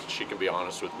feedback. Yeah. She can be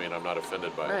honest with me and I'm not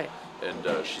offended by Right. it.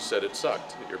 And she said it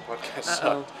sucked. Your podcast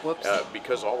Uh-oh. sucked. Whoops.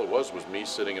 Because all it was me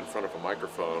sitting in front of a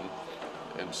microphone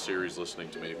and Siri's listening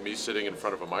to me. Me sitting in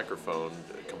front of a microphone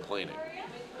complaining.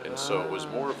 And so it was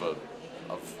more of a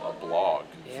blog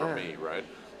for Yeah. me, right?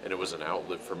 And it was an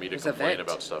outlet for me to was a complain vent.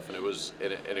 about stuff. And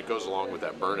it goes along with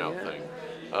that burnout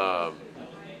Yeah. thing.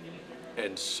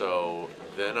 And so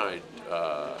then I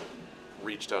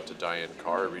reached out to Diane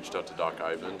Carr, I reached out to Doc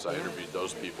Ivins, I interviewed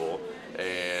those people,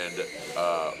 and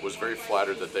was very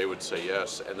flattered that they would say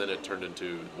yes, and then it turned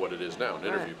into what it is now, an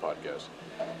interview podcast.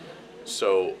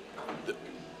 So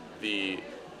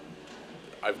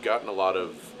I've gotten a lot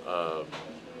of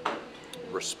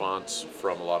response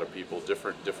from a lot of people,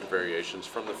 different variations,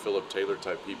 from the Philip Taylor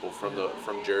type people,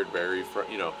 from Jared Berry,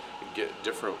 get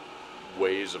different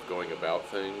ways of going about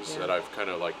things that I've kind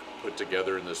of like put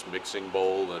together in this mixing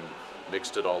bowl and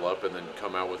mixed it all up and then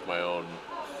come out with my own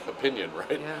opinion,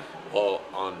 right? Yeah. Well,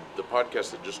 on the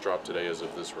podcast that just dropped today as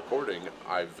of this recording,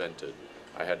 I vented.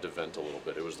 I had to vent a little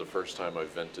bit. It was the first time I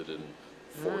vented in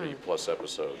 40 plus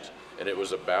episodes. And it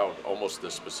was about almost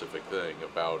this specific thing,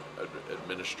 about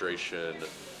administration,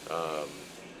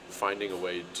 finding a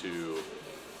way to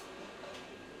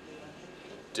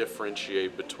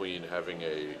differentiate between having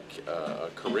a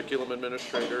curriculum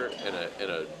administrator and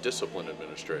a discipline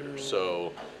administrator.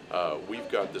 So we've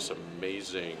got this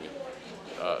amazing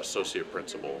associate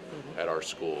principal at our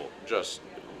school. Just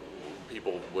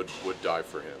people would die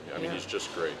for him. I mean, he's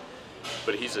just great.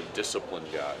 But he's a disciplined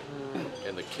guy,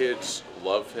 and the kids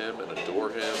love him and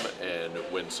adore him. And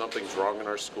when something's wrong in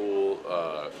our school,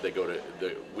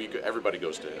 everybody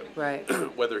goes to him. Right.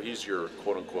 Whether he's your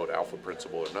quote unquote alpha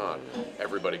principal or not,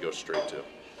 everybody goes straight to him.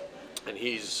 and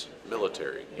he's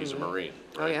military. He's a Marine.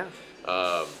 Oh, Right?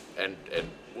 yeah. And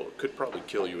well, could probably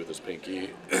kill you with his pinky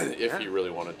if he really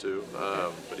wanted to,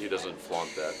 but he doesn't flaunt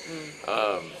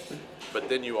that. But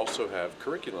then you also have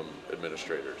curriculum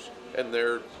administrators, and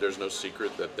there's no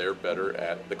secret that they're better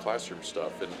at the classroom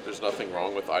stuff, and there's nothing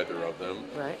wrong with either of them.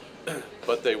 Right.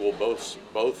 But they will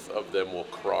both of them will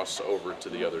cross over to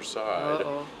the other side,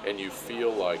 and you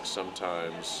feel like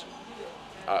sometimes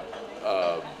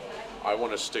I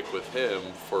want to stick with him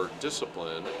for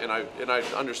discipline, and I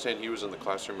understand he was in the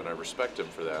classroom, and I respect him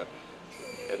for that.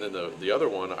 And then the other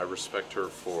one, I respect her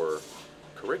for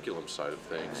curriculum side of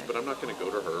things, but I'm not going to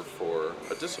go to her for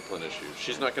a discipline issue.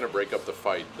 She's not going to break up the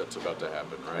fight that's about to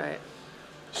happen, right? Right.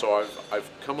 So I've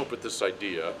come up with this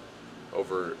idea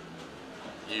over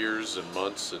years and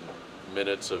months and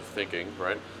minutes of thinking,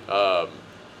 right?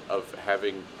 Of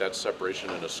having that separation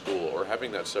in a school, or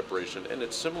having that separation, and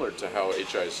it's similar to how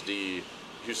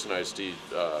Houston ISD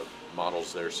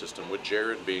models their system, with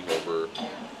Jared being over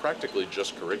practically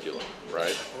just curriculum,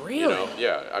 right? Really? You know,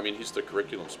 yeah. I mean, he's the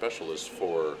curriculum specialist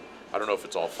for, I don't know if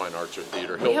it's all fine arts or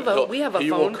theater. We have a he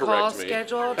phone will call correct me.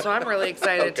 scheduled, so I'm really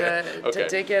excited to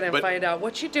dig in and find out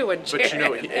what you doing, Jared. But you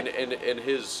know, and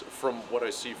his, from what I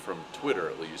see from Twitter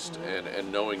at least, and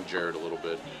knowing Jared a little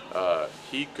bit,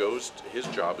 his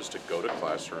job is to go to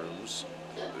classrooms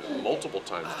multiple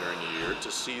times during the year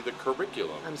to see the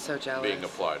curriculum I'm so jealous. being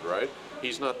applied, right?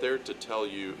 He's not there to tell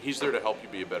you, he's there to help you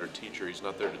be a better teacher. He's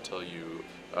not there to tell you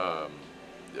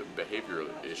behavioral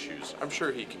issues. I'm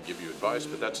sure he can give you advice,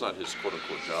 but that's not his quote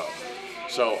unquote job.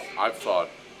 So I've thought,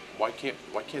 why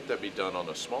can't that be done on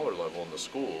a smaller level in the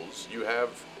schools?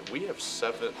 We have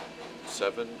seven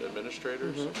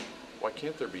administrators. Why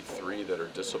can't there be 3 that are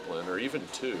disciplined, or even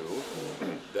 2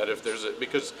 that if there's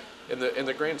because in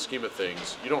the grand scheme of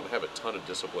things, you don't have a ton of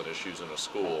discipline issues in a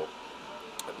school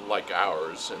like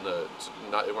ours,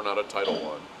 we're not a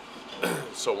Title I.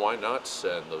 So why not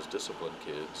send those disciplined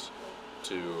kids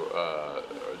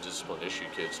discipline issue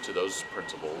kids to those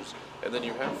principals, and then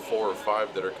you have 4 or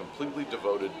 5 that are completely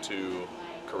devoted to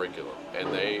curriculum,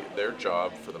 and their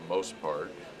job for the most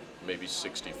part, maybe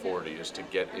 60-40, is to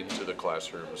get into the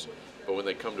classrooms. But when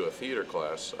they come to a theater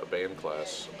class, a band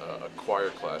class, a choir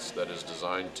class that is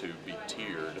designed to be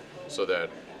tiered, so that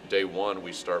day 1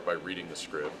 we start by reading the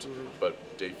script,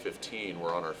 but day 15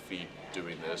 we're on our feet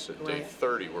doing this, and day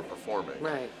 30 we're performing.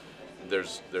 Right.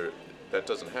 That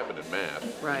doesn't happen in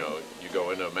math. Right. You know, you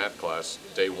go into a math class,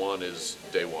 day 1 is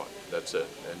day 1. That's it.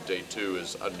 And day 2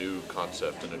 is a new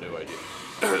concept and a new idea.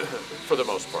 For the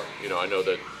most part. You know, I know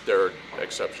that there are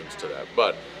exceptions to that.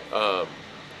 But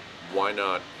why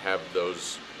not have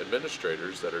those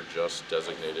administrators that are just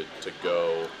designated to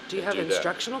go Do you have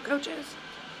instructional coaches?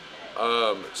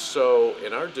 So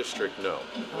in our district, no.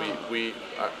 We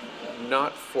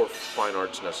not for fine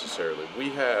arts necessarily. We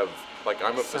have, like,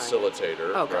 I'm a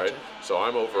facilitator, Oh, gotcha. right? So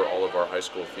I'm over all of our high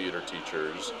school theater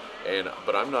teachers,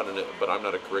 but I'm not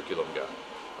a curriculum guy.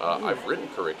 I've written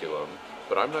curriculum,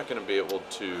 but I'm not going to be able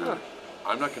to.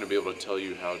 I'm not going to be able to tell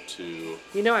you how to.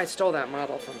 You know, I stole that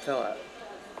model from Philip.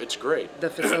 It's great. The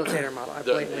facilitator model. I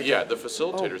blatantly did. The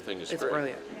facilitator thing is it's great.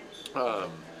 Brilliant.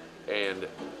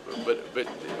 But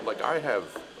like, I have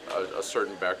a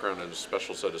certain background and a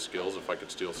special set of skills, if I could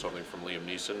steal something from Liam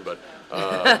Neeson, but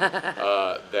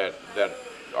that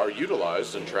are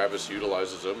utilized, and Travis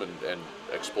utilizes them and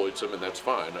exploits them, and that's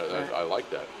fine. I like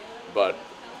that. But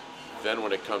then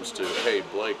when it comes to, hey,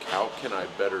 Blake, how can I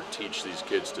better teach these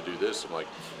kids to do this? I'm like,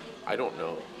 I don't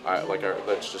know.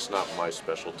 That's just not my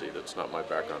specialty. That's not my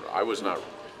background. I was not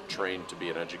trained to be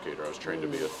an educator. I was trained to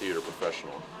be a theater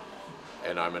professional.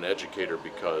 And I'm an educator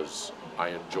because I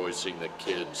enjoy seeing the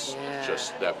kids,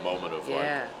 just that moment of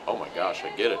like, oh my gosh, I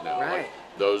get it now. Right. Like,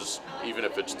 those, even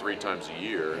if it's 3 times a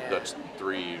year, that's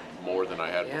 3 more than I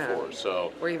had before.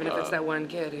 So, or even if it's that one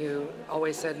kid who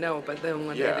always said no, but then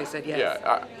one day they said yes.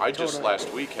 Yeah, I just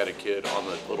last week had a kid on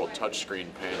the little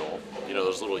touchscreen panel, you know,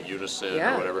 those little Unison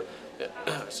or whatever.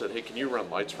 I said, hey, can you run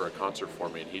lights for a concert for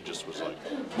me? And he just was like,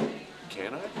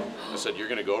 can I? I said, you're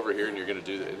going to go over here and you're going to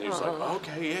do that. And he was like,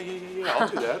 okay, yeah, I'll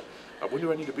do that. When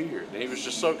do I need to be here? And he was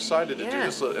just so excited to do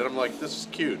this. And I'm like, this is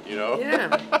cute, you know?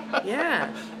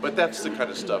 Yeah. But that's the kind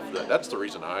of stuff that's the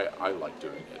reason I like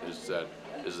doing it, is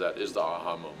the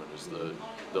aha moment, is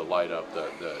the light up, the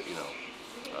you know.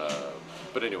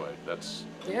 But anyway, that's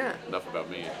enough about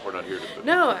me. We're not here to.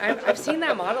 No, I've seen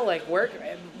that model like work.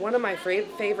 One of my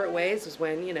favorite ways was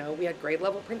when, you know, we had grade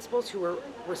level principals who were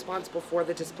responsible for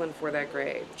the discipline for that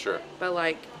grade. Sure. But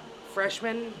like,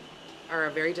 freshmen are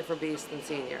a very different beast than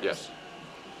seniors. Yes.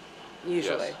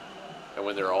 Usually. Yes. And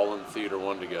when they're all in Theater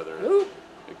 1 together. Ooh.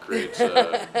 It creates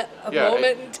a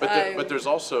moment in time. But there's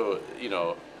also,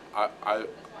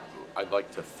 I'd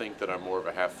like to think that I'm more of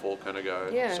a half full kind of guy.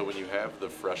 Yeah. So when you have the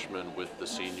freshmen with the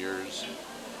seniors,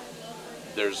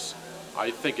 I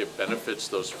think it benefits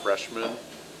those freshmen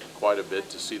quite a bit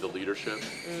to see the leadership,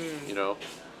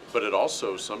 but it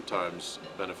also sometimes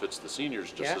benefits the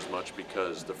seniors just as much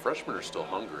because the freshmen are still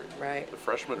hungry. Right. The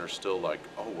freshmen are still like,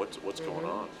 oh, what's going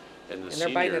on? And they're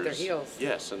biting at their heels.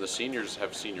 Yes, and the seniors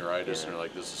have senioritis and they're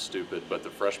like, this is stupid, but the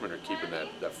freshmen are keeping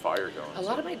that fire going. A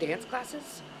lot of my dance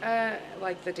classes,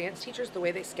 like the dance teachers, the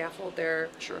way they scaffold their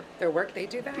work, they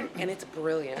do that, and it's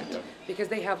brilliant because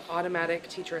they have automatic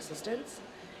teacher assistants,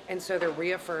 and so they're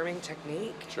reaffirming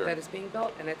technique that is being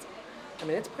built, and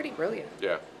it's pretty brilliant.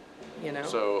 Yeah.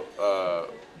 So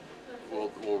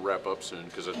we'll wrap up soon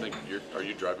because I think are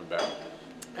you driving back?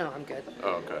 Oh, I'm good.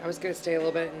 Oh, okay. I was going to stay a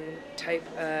little bit and type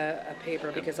a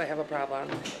paper because I have a problem,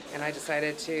 and I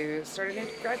decided to start a new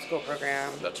grad school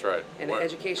program. That's right. In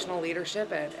educational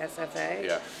leadership at SFA.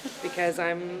 Yeah. Because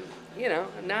I'm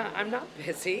not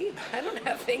busy. I don't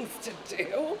have things to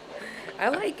do.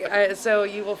 So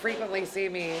you will frequently see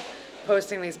me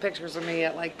posting these pictures of me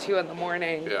at like 2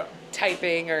 a.m.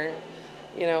 typing, or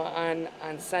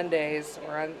on Sundays,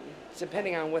 or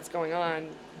depending on what's going on.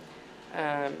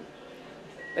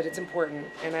 But it's important,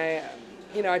 and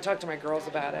I talked to my girls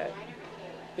about it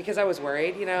because I was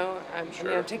worried.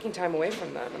 I'm taking time away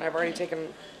from them, and I've already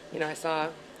taken, I saw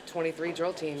 23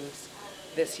 drill teams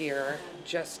this year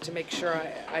just to make sure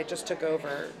I just took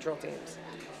over drill teams,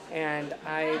 and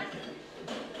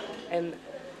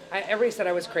everybody said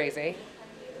I was crazy,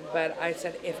 but I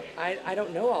said if I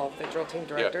don't know all of the drill team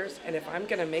directors, and if I'm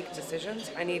going to make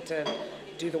decisions, I need to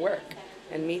do the work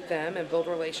and meet them and build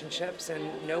relationships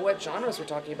and know what genres we're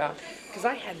talking about. Because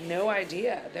I had no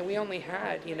idea that we only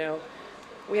had,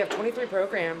 we have 23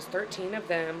 programs, 13 of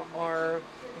them are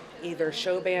either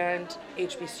show band,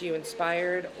 HBCU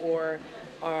inspired, or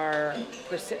are,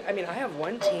 I have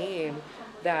one team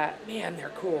that, man, they're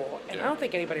cool. And I don't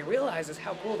think anybody realizes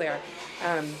how cool they are.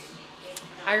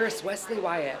 Iris Wesley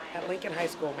Wyatt at Lincoln High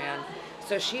School, man.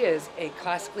 So she is a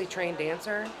classically trained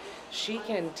dancer. She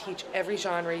can teach every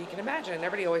genre you can imagine.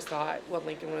 Everybody always thought, well,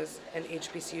 Lincoln was an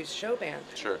HBCU show band.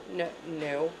 Sure.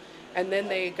 No. And then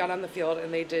they got on the field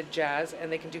and they did jazz, and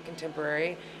they can do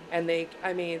contemporary, and they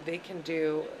can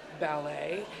do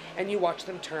ballet, and you watch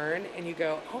them turn and you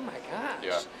go, oh my gosh.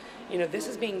 Yeah. This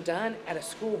is being done at a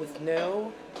school with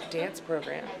no dance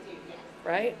program,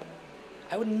 right?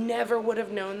 I never would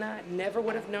have known that, never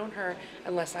would have known her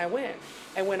unless I went.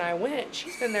 And when I went,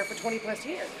 she's been there for 20 plus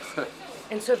years.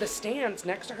 And so the stands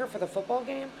next to her for the football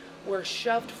game were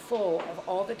shoved full of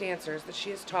all the dancers that she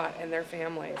has taught and their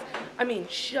families.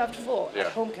 Shoved full at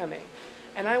homecoming.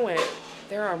 And I went,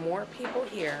 there are more people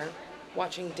here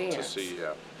watching dance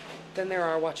than there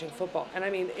are watching football. And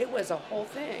it was a whole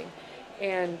thing.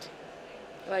 And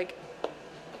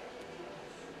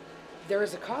there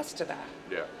is a cost to that.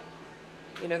 Yeah.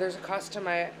 There's a cost to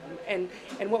my, and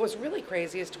what was really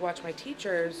crazy is to watch my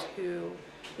teachers who,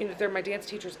 they're my dance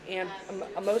teachers, and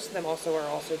most of them are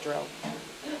also drill.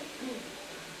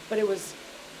 But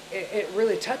it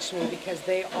really touched me because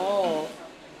they all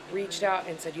reached out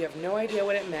and said, you have no idea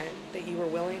what it meant that you were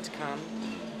willing to come,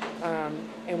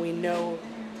 and we know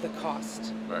the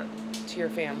cost to your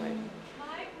family.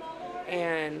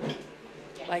 And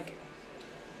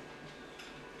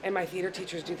and my theater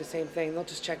teachers do the same thing. They'll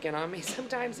just check in on me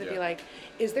sometimes and be like,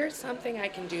 is there something I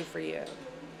can do for you?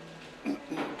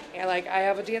 And I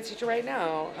have a dance teacher right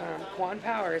now, Quan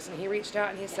Powers, and he reached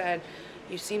out and he said,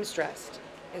 you seem stressed.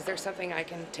 Is there something I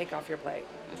can take off your plate?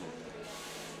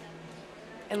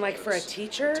 And for a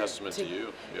teacher, testament to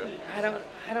you. Yeah.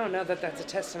 I don't know that that's a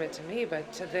testament to me,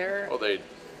 but to their. Well,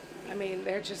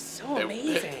 they're just so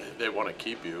amazing. They want to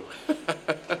keep you.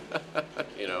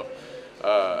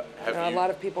 A lot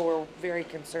of people were very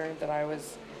concerned that I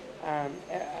was. I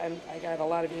got a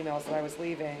lot of emails that I was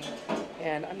leaving,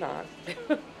 and I'm not.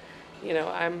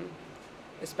 I'm,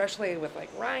 especially with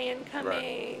Ryan coming.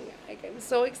 Right. I'm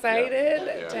so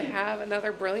excited to have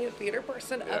another brilliant theater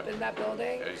person up in that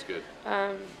building. Yeah, he's good.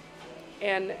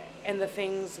 And the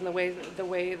things and the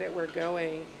way that we're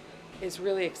going is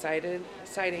really exciting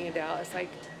in Dallas.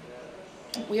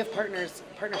 We have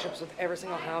partnerships with every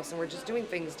single house, and we're just doing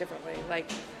things differently.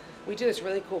 We do this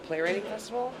really cool playwriting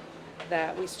festival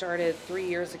that we started 3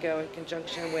 years ago in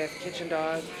conjunction with Kitchen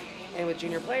Dog and with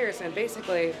Junior Players, and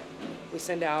basically we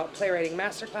send out playwriting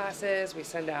master classes, we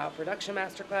send out production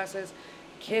master classes.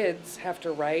 Kids have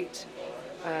to write,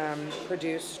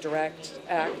 produce, direct,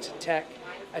 act, tech,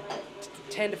 a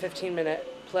 10 to 15 minute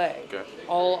play, Okay.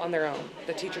 all on their own.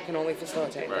 The teacher can only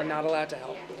facilitate. They're Right. not allowed to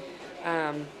help.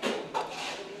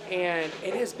 And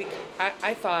it is because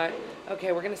I thought,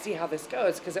 okay, we're going to see how this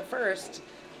goes. Because at first,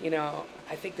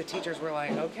 I think the teachers were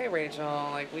like, okay, Rachel,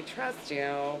 like, we trust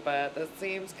you, but this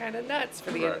seems kind of nuts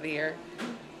for the end of Right. the year.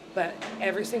 But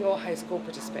every single high school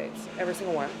participates, every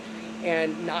single one,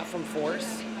 and not from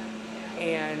force.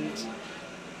 And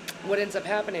what ends up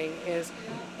happening is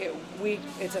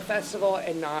it's a festival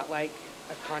and not like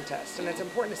a contest. And it's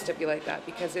important to stipulate that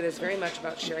because it is very much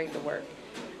about sharing the work.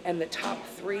 And the top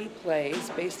 3 plays,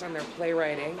 based on their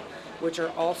playwriting, which are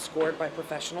all scored by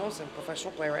professionals and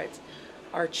professional playwrights,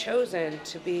 are chosen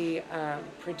to be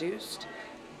produced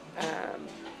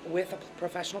with a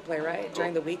professional playwright.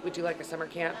 During the week, we do like a summer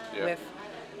camp Yeah. with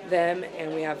them,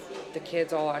 and we have the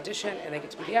kids all audition, and they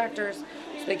get to be the actors.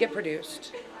 So they get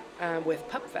produced with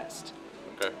Pup Fest.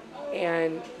 Okay.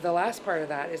 And the last part of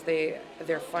that is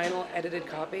their final edited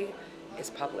copy is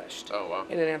published. Oh, wow.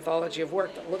 In an anthology of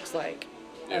work that looks like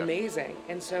Yeah. amazing.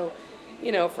 And so,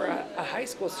 for a high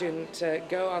school student to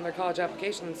go on their college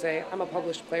application and say, I'm a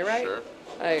published playwright, Sure.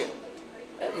 that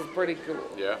is pretty cool.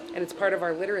 Yeah. And it's part of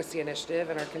our literacy initiative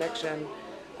and our connection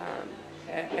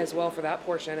as well for that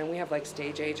portion. And we have like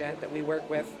Stage Agent that we work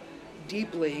with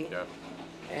deeply Yeah.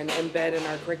 and embed in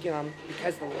our curriculum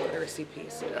because of the literacy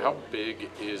piece. How big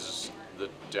is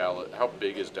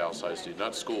Dallas ISD?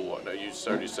 Not school. No, you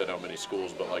already said how many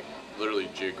schools, but like literally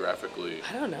geographically.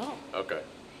 I don't know. Okay.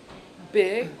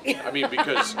 Big. I mean,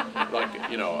 because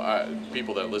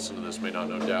people that listen to this may not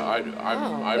know Dallas.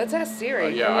 Let's ask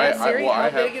Siri. Yeah, Can we ask Siri, how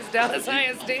big is Dallas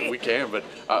ISD? We can, but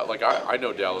I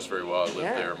know Dallas very well. I live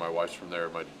Yeah. there. My wife's from there.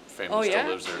 My family Oh, still yeah?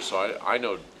 lives there, so I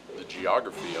know the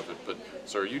geography of it. But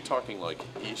so, are you talking like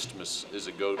east? Does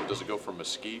it go from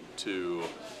Mesquite to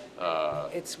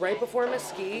It's right before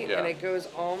Mesquite, Yeah. and it goes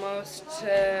almost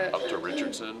to up to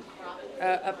Richardson?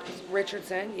 up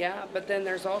Richardson, yeah. But then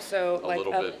there's also A like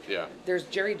little up, bit, yeah. There's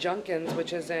Jerry Junkins,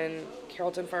 which is in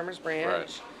Carrollton Farmers Branch,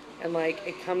 Right. and like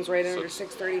it comes right under it's-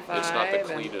 635. It's not the and-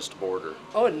 cleanest border.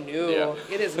 Oh no, Yeah.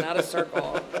 it is not a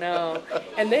circle. No,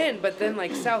 but then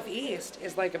like southeast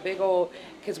is like a big old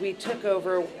because we took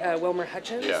over Wilmer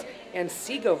Hutchins Yeah. and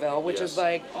Seagoville, which Yes. is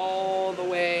like all the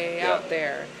way Yeah. out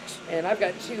there, and I've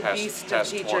got 2 beasts of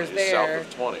Past teachers 20, there. south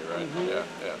of 20, right? Yeah,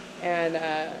 yeah.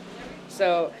 And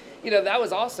so, that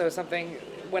was also something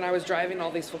when I was driving all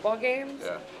these football games.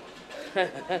 Yeah.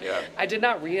 Yeah. I did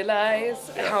not realize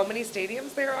Yeah. how many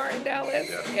stadiums there are in Dallas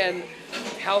Yeah. and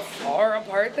how far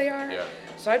apart they are. Yeah.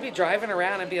 So I'd be driving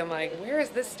around and being like, where is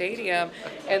this stadium?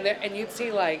 And you'd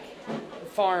see like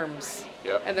farms.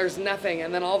 Yeah. And there's nothing.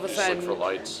 And then all of a Just look sudden, for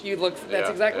lights. you look, that's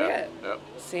Yeah, exactly yeah, it. yeah.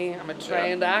 See, I'm a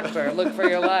trained actor. Look for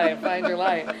your light, find your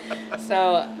light.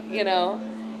 So,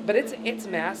 but it's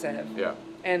massive. Yeah.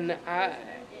 And I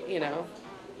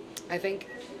think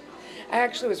I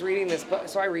actually was reading this book,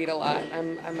 so I read a lot.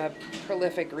 I'm a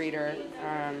prolific reader,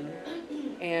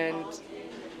 and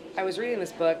I was reading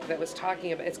this book that was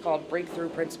talking about. It's called Breakthrough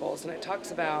Principles, and it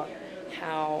talks about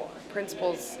how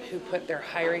principals who put their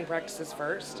hiring practices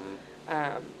first,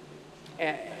 and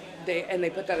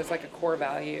they put that as like a core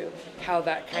value. How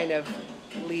that kind of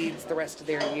leads the rest of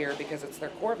their year because it's their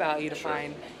core value to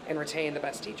find and retain the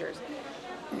best teachers,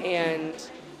 and.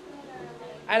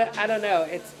 I don't know.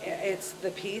 It's the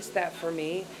piece that for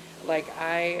me, like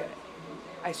I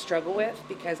struggle with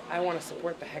because I want to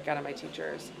support the heck out of my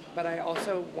teachers, but I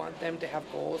also want them to have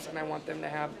goals and I want them to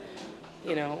have,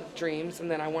 dreams,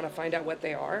 and then I want to find out what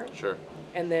they are. Sure.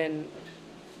 And then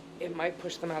it might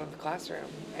push them out of the classroom.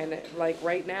 And like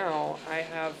right now, I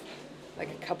have like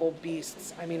a couple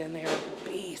beasts. I mean, and they are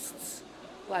beasts.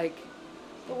 Like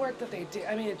the work that they do.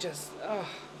 I mean, it just.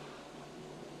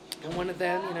 And one of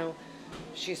them,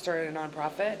 she started a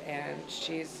nonprofit, and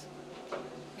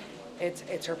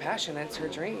it's her passion, it's her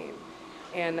dream,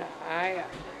 and I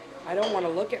don't want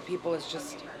to look at people as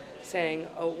just saying,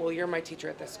 oh, well, you're my teacher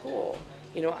at this school.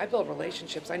 I build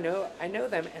relationships. I know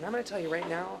them, and I'm going to tell you right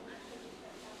now,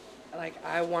 like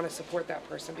I want to support that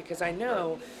person because I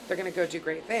know they're going to go do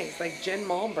great things. Like Jen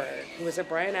Malmberg, who was at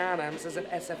Bryan Adams, is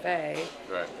at SFA.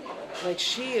 Right. Like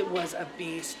she was a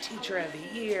beast, teacher of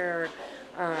the year.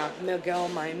 Miguel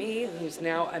Maimi, who's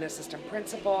now an assistant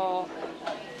principal.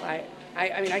 I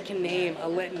mean, I can name a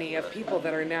litany of people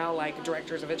that are now like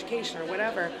directors of education or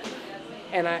whatever.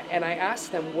 And I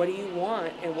ask them, what do you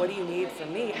want and what do you need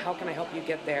from me? How can I help you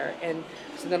get there? And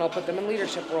so then I'll put them in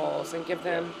leadership roles and give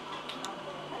them.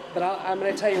 But I'm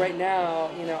going to tell you right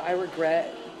now,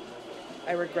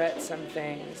 I regret some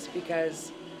things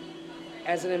because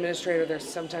as an administrator, there's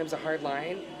sometimes a hard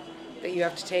line that you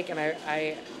have to take, and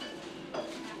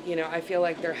I feel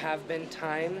like there have been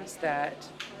times that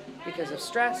because of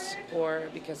stress or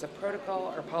because of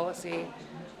protocol or policy,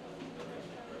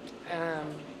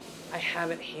 I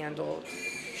haven't handled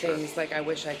things like I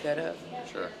wish I could have.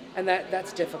 Sure. And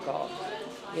that's difficult,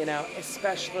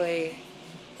 especially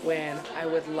when I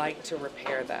would like to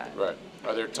repair that. Right.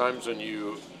 Are there times when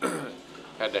you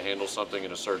had to handle something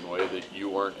in a certain way that you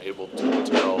weren't able to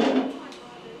tell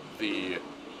the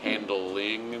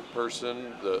handling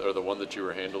person, or the one that you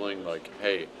were handling, like,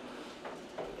 hey,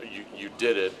 you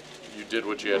did it, you did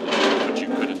what you had to do, but you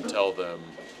couldn't tell them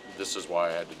this is why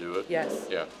I had to do it? Yes.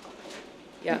 Yeah.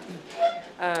 Yeah.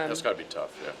 That's got to be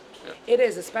tough, yeah. It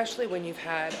is, especially when you've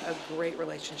had a great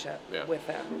relationship Yeah. with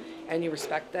them and you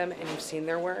respect them and you've seen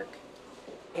their work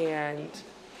and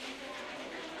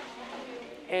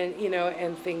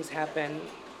things happen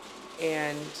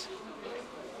and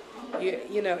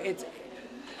it's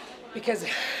because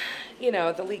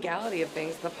the legality of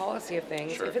things, the policy of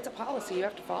things, Sure. if it's a policy, you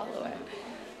have to follow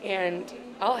it. And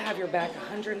I'll have your back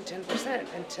 110%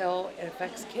 until it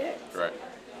affects kids. Right.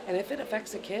 And if it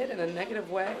affects a kid in a negative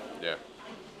way, Yeah.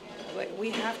 like we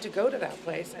have to go to that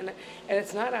place, and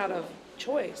it's not out of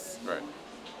choice Right.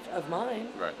 of mine,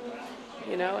 Right.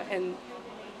 and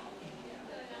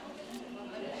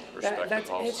Respect that's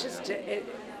the policy. it's just yeah.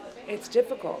 it's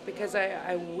difficult because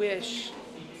I wish,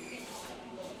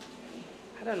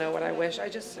 I don't know what I wish.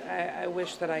 I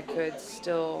wish that I could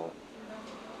still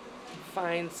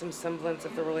find some semblance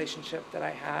of the relationship that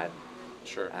I had,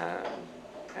 Sure.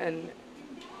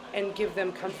 and give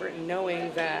them comfort in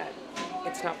knowing that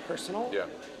it's not personal. Yeah.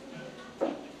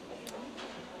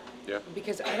 Yeah.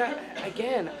 Because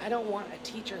I don't want a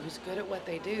teacher who's good at what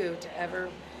they do to ever,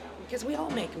 because we all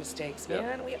make mistakes, Yeah.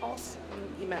 man. We all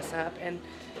mess up, and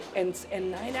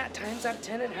 9 times out of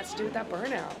 10 it has to do with that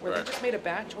burnout, where Right. they just made a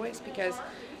bad choice because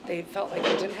they felt like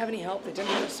they didn't have any help, they didn't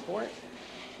have the support,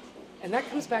 and that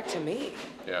comes back to me.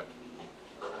 Yeah.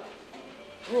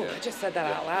 Ooh, Yeah. I just said that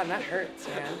out loud, and that hurts,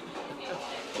 man.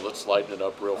 Well, let's lighten it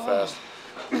up real fast.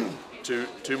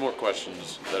 Two more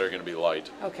questions that are going to be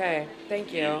light. Okay,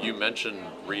 thank you. You mentioned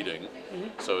reading,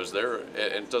 so is there?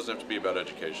 And it doesn't have to be about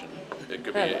education. It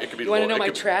could be. It could be. You wanna lo- know it my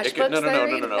could- trash it could, books No, that I no.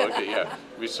 read? It could, yeah, it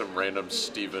could be some random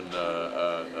Stephen.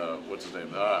 What's his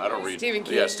name? I don't read. Stephen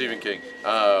King. Yeah, Stephen King.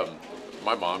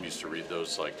 My mom used to read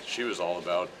those. Like, she was all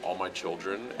about All My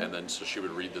Children, and then so she would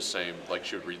read the same. Like,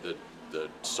 she would read the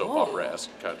soap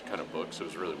opera-esque kind of books. It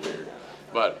was really weird.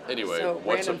 But anyway, So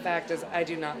what's random fact is I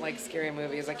do not like scary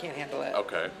movies. I can't handle it.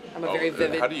 Okay. I'm a very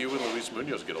vivid- How do you and Luis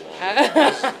Munoz get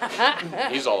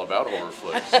along? He's all about horror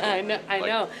flicks. I know.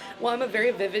 Like- Well, I'm a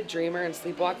very vivid dreamer and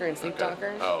sleepwalker and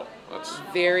sleeptalker. Oh, that's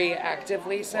Very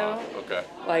actively so. wow. Okay.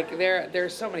 Like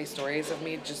there's so many stories of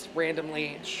me just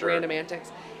randomly Sure. random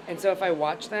antics. And so if I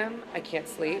watch them, I can't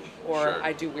sleep or Sure.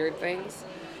 I do weird things.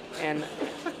 And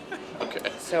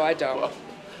Okay. so I don't.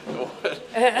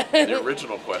 The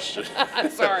original question.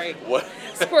 I'm sorry. What?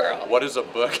 Squirrel. What is a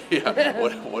book? Yeah.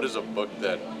 What is a book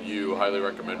that you highly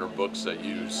recommend, or books that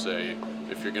you say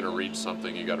if you're gonna read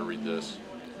something, you got to read this?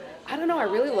 I don't know. I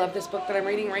really love this book that I'm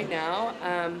reading right now.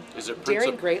 Is it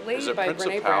Daring Greatly is it by Brené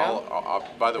Principal? Brown.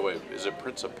 By the way, is it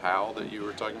Principal that you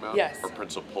were talking about? Yes. Or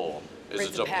Principal? Is it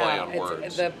a Principal. play on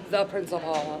It's words? the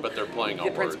principal. But they're playing the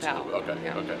on words. Principal. Okay.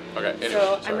 Yeah. Okay. Anyway,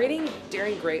 So I'm sorry. reading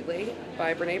Daring Greatly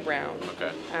by Brené Brown.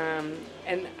 Okay.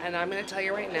 And I'm going to tell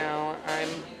you right now,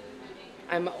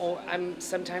 I'm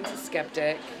sometimes a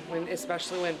skeptic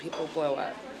especially when people blow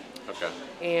up. Okay.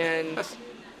 And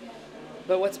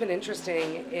but what's been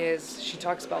interesting is she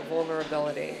talks about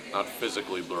vulnerability. Not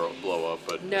physically blow up,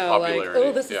 but No, like, popularity.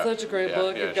 oh, this is Yeah. such a great Yeah,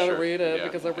 book. yeah, You've got to sure. read it Yeah,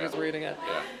 because everybody's yeah. reading it.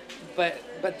 Yeah.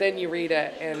 But then you read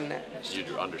it and You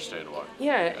do understand why.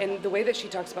 yeah, and the way that she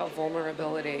talks about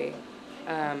vulnerability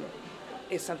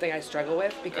is something I struggle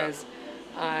with because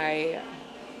I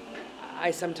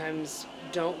sometimes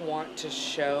don't want to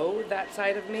show that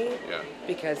side of me Yeah.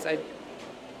 because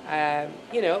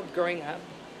growing up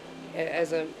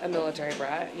as a military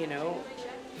brat,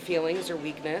 feelings are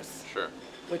weakness, Sure.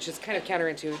 which is kind of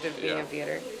counterintuitive to being Yeah. in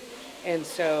theater. And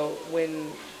so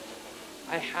when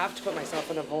I have to put myself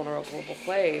in a vulnerable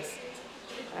place,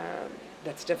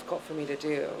 that's difficult for me to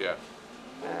do. Yeah.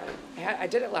 I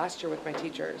did it last year with my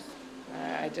teachers.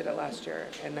 I did it last year,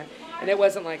 and it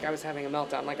wasn't like I was having a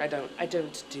meltdown. Like I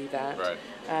don't do that. Right.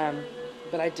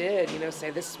 But I did,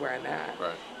 say this is where I'm at.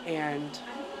 Right. And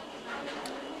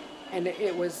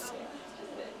it was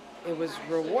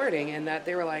rewarding in that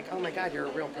they were like, oh my God, you're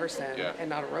a real person Yeah. and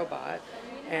not a robot.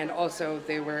 And also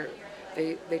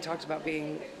they talked about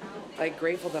being like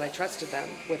grateful that I trusted them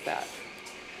with that.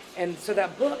 And so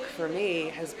that book for me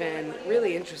has been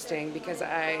really interesting because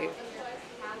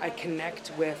I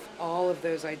connect with all of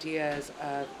those ideas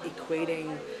of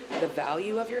equating the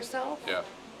value of yourself Yeah.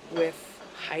 with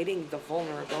hiding the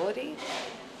vulnerability,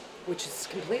 which is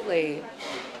completely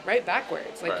right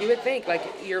backwards. Like Right. you would think, like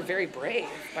you're very brave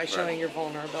by showing your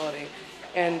vulnerability,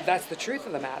 and that's the truth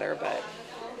of the matter. But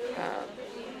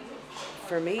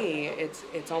for me,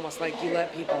 it's almost like you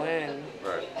let people in,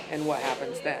 Right. and what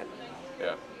happens then.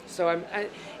 Yeah. So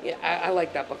I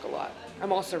like that book a lot.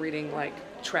 I'm also reading like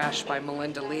Trash by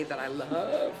Melinda Lee that I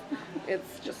love.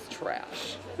 It's just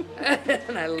trash,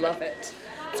 and I love it.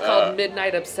 It's called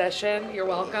Midnight Obsession. You're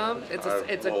welcome. It's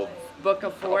a will- book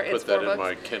of four. I'll It's put that 4 in books.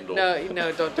 my Kindle.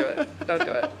 No, don't do it. Don't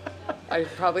do it. I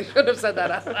probably should have said that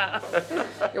out loud.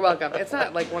 You're welcome. It's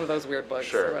not like one of those weird books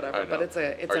Sure. or whatever, I know. but it's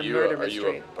a Are you murder are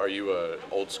mystery. Are you a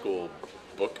old school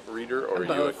book reader, or are you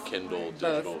Both. a Kindle Both.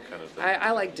 digital kind of thing?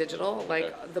 I like digital.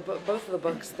 Like Okay. both of the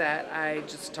books that I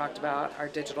just talked about are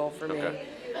digital for me. Okay.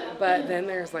 But then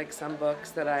there's like some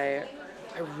books that I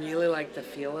really like the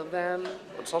feel of them.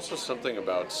 It's also something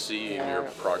about seeing your Yeah.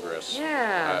 progress.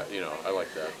 Yeah. I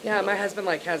like that. Yeah, my husband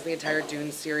like has the entire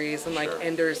Dune series and like Sure.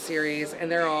 Ender series,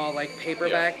 and they're all like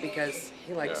paperback because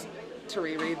he likes Yeah. to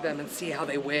reread them and see how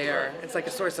they wear. Right. It's like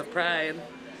a source of pride.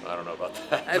 I don't know about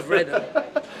that. I've read them.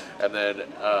 And then,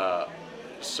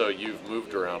 so you've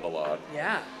moved around a lot.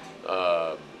 Yeah.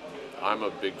 I'm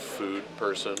a big food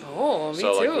person. Oh, me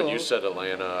so like when too. you said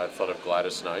Atlanta, I thought of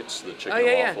Gladys Knights, the chicken Oh,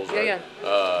 yeah, waffles. yeah,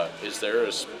 Right? Is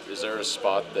there a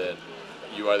spot that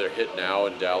you either hit now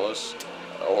in Dallas,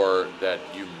 or that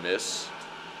you miss?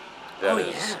 That Oh,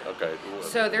 is yeah. okay.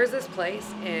 So there's this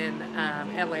place in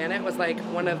Atlanta. It was like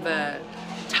one of the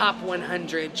top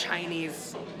 100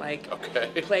 Chinese like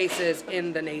Okay. places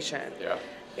in the nation. Yeah.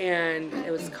 And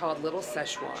it was called Little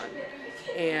Szechuan.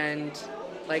 And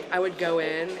like I would go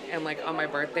in, and like on my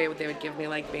birthday they would give me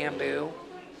like bamboo,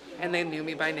 and they knew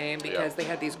me by name because Yeah. they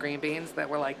had these green beans that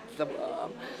were like the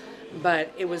bomb.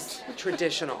 But it was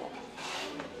traditional,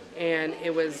 and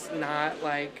it was not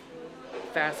like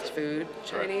fast food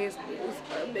Chinese. It was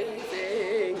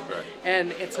amazing. Right.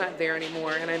 And it's not there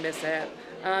anymore, and I miss it.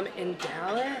 In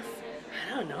Dallas,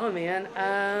 I don't know, man.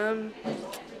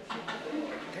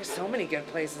 There's so many good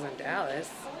places in Dallas.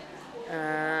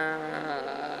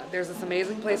 There's this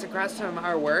amazing place across from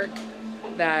our work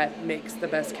that makes the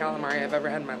best calamari I've ever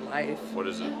had in my life. What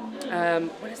is it?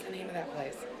 What is the name of that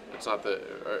place? It's not the.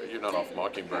 You're not off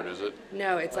Mockingbird, is it?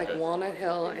 No, it's like Okay. Walnut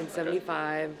Hill and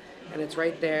 75, and it's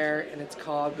right there, and it's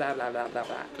called blah blah blah blah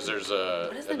blah. Because there's a.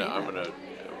 What is the and name I'm of gonna.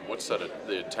 What's that?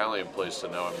 The Italian place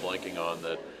that now I'm blanking on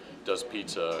that does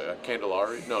pizza.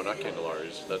 Candelaria? No, not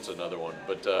Candelari's. That's another one.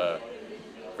 But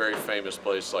very famous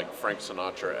place, like Frank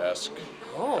Sinatra-esque.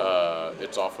 Oh.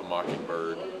 It's off of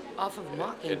Mockingbird Off of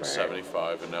Mockingbird. in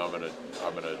 75, and now I'm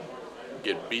gonna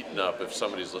get beaten up if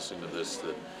somebody's listening to this.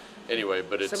 That anyway,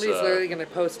 but it's Somebody's literally gonna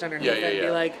post underneath yeah, it and yeah. be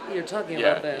like, "You're talking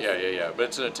yeah, about this." yeah. But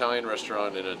it's an Italian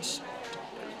restaurant, and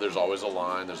there's always a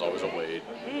line, there's always a wait.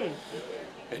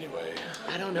 Anyway,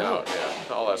 I don't know. yeah,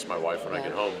 I'll ask my wife when I Yeah.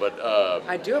 get home. But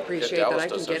I do appreciate yeah, that Dallas I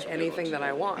can does have get some good anything ones. that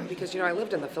I want because I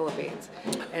lived in the Philippines,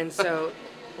 and so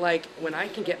like when I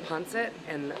can get pancit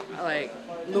and like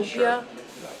lumpia,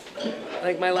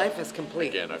 like my life is complete.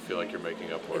 Again, I feel like you're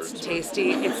making up words. It's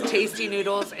tasty. It's tasty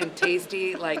noodles and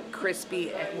tasty like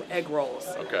crispy egg rolls.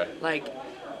 Okay. Like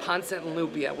pancit and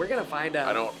lumpia. We're gonna find out.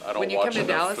 I don't when you watch come to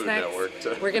enough Dallas Food next, Network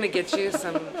to- we're gonna get you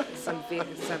some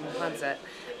pancit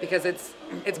because it's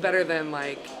better than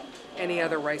like any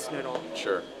other rice noodle,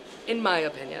 Sure, in my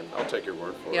opinion. I'll take your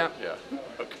word for Yeah. it. Yeah.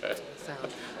 Okay. So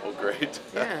Well, great.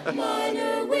 yeah.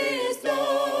 Minor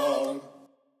wisdom.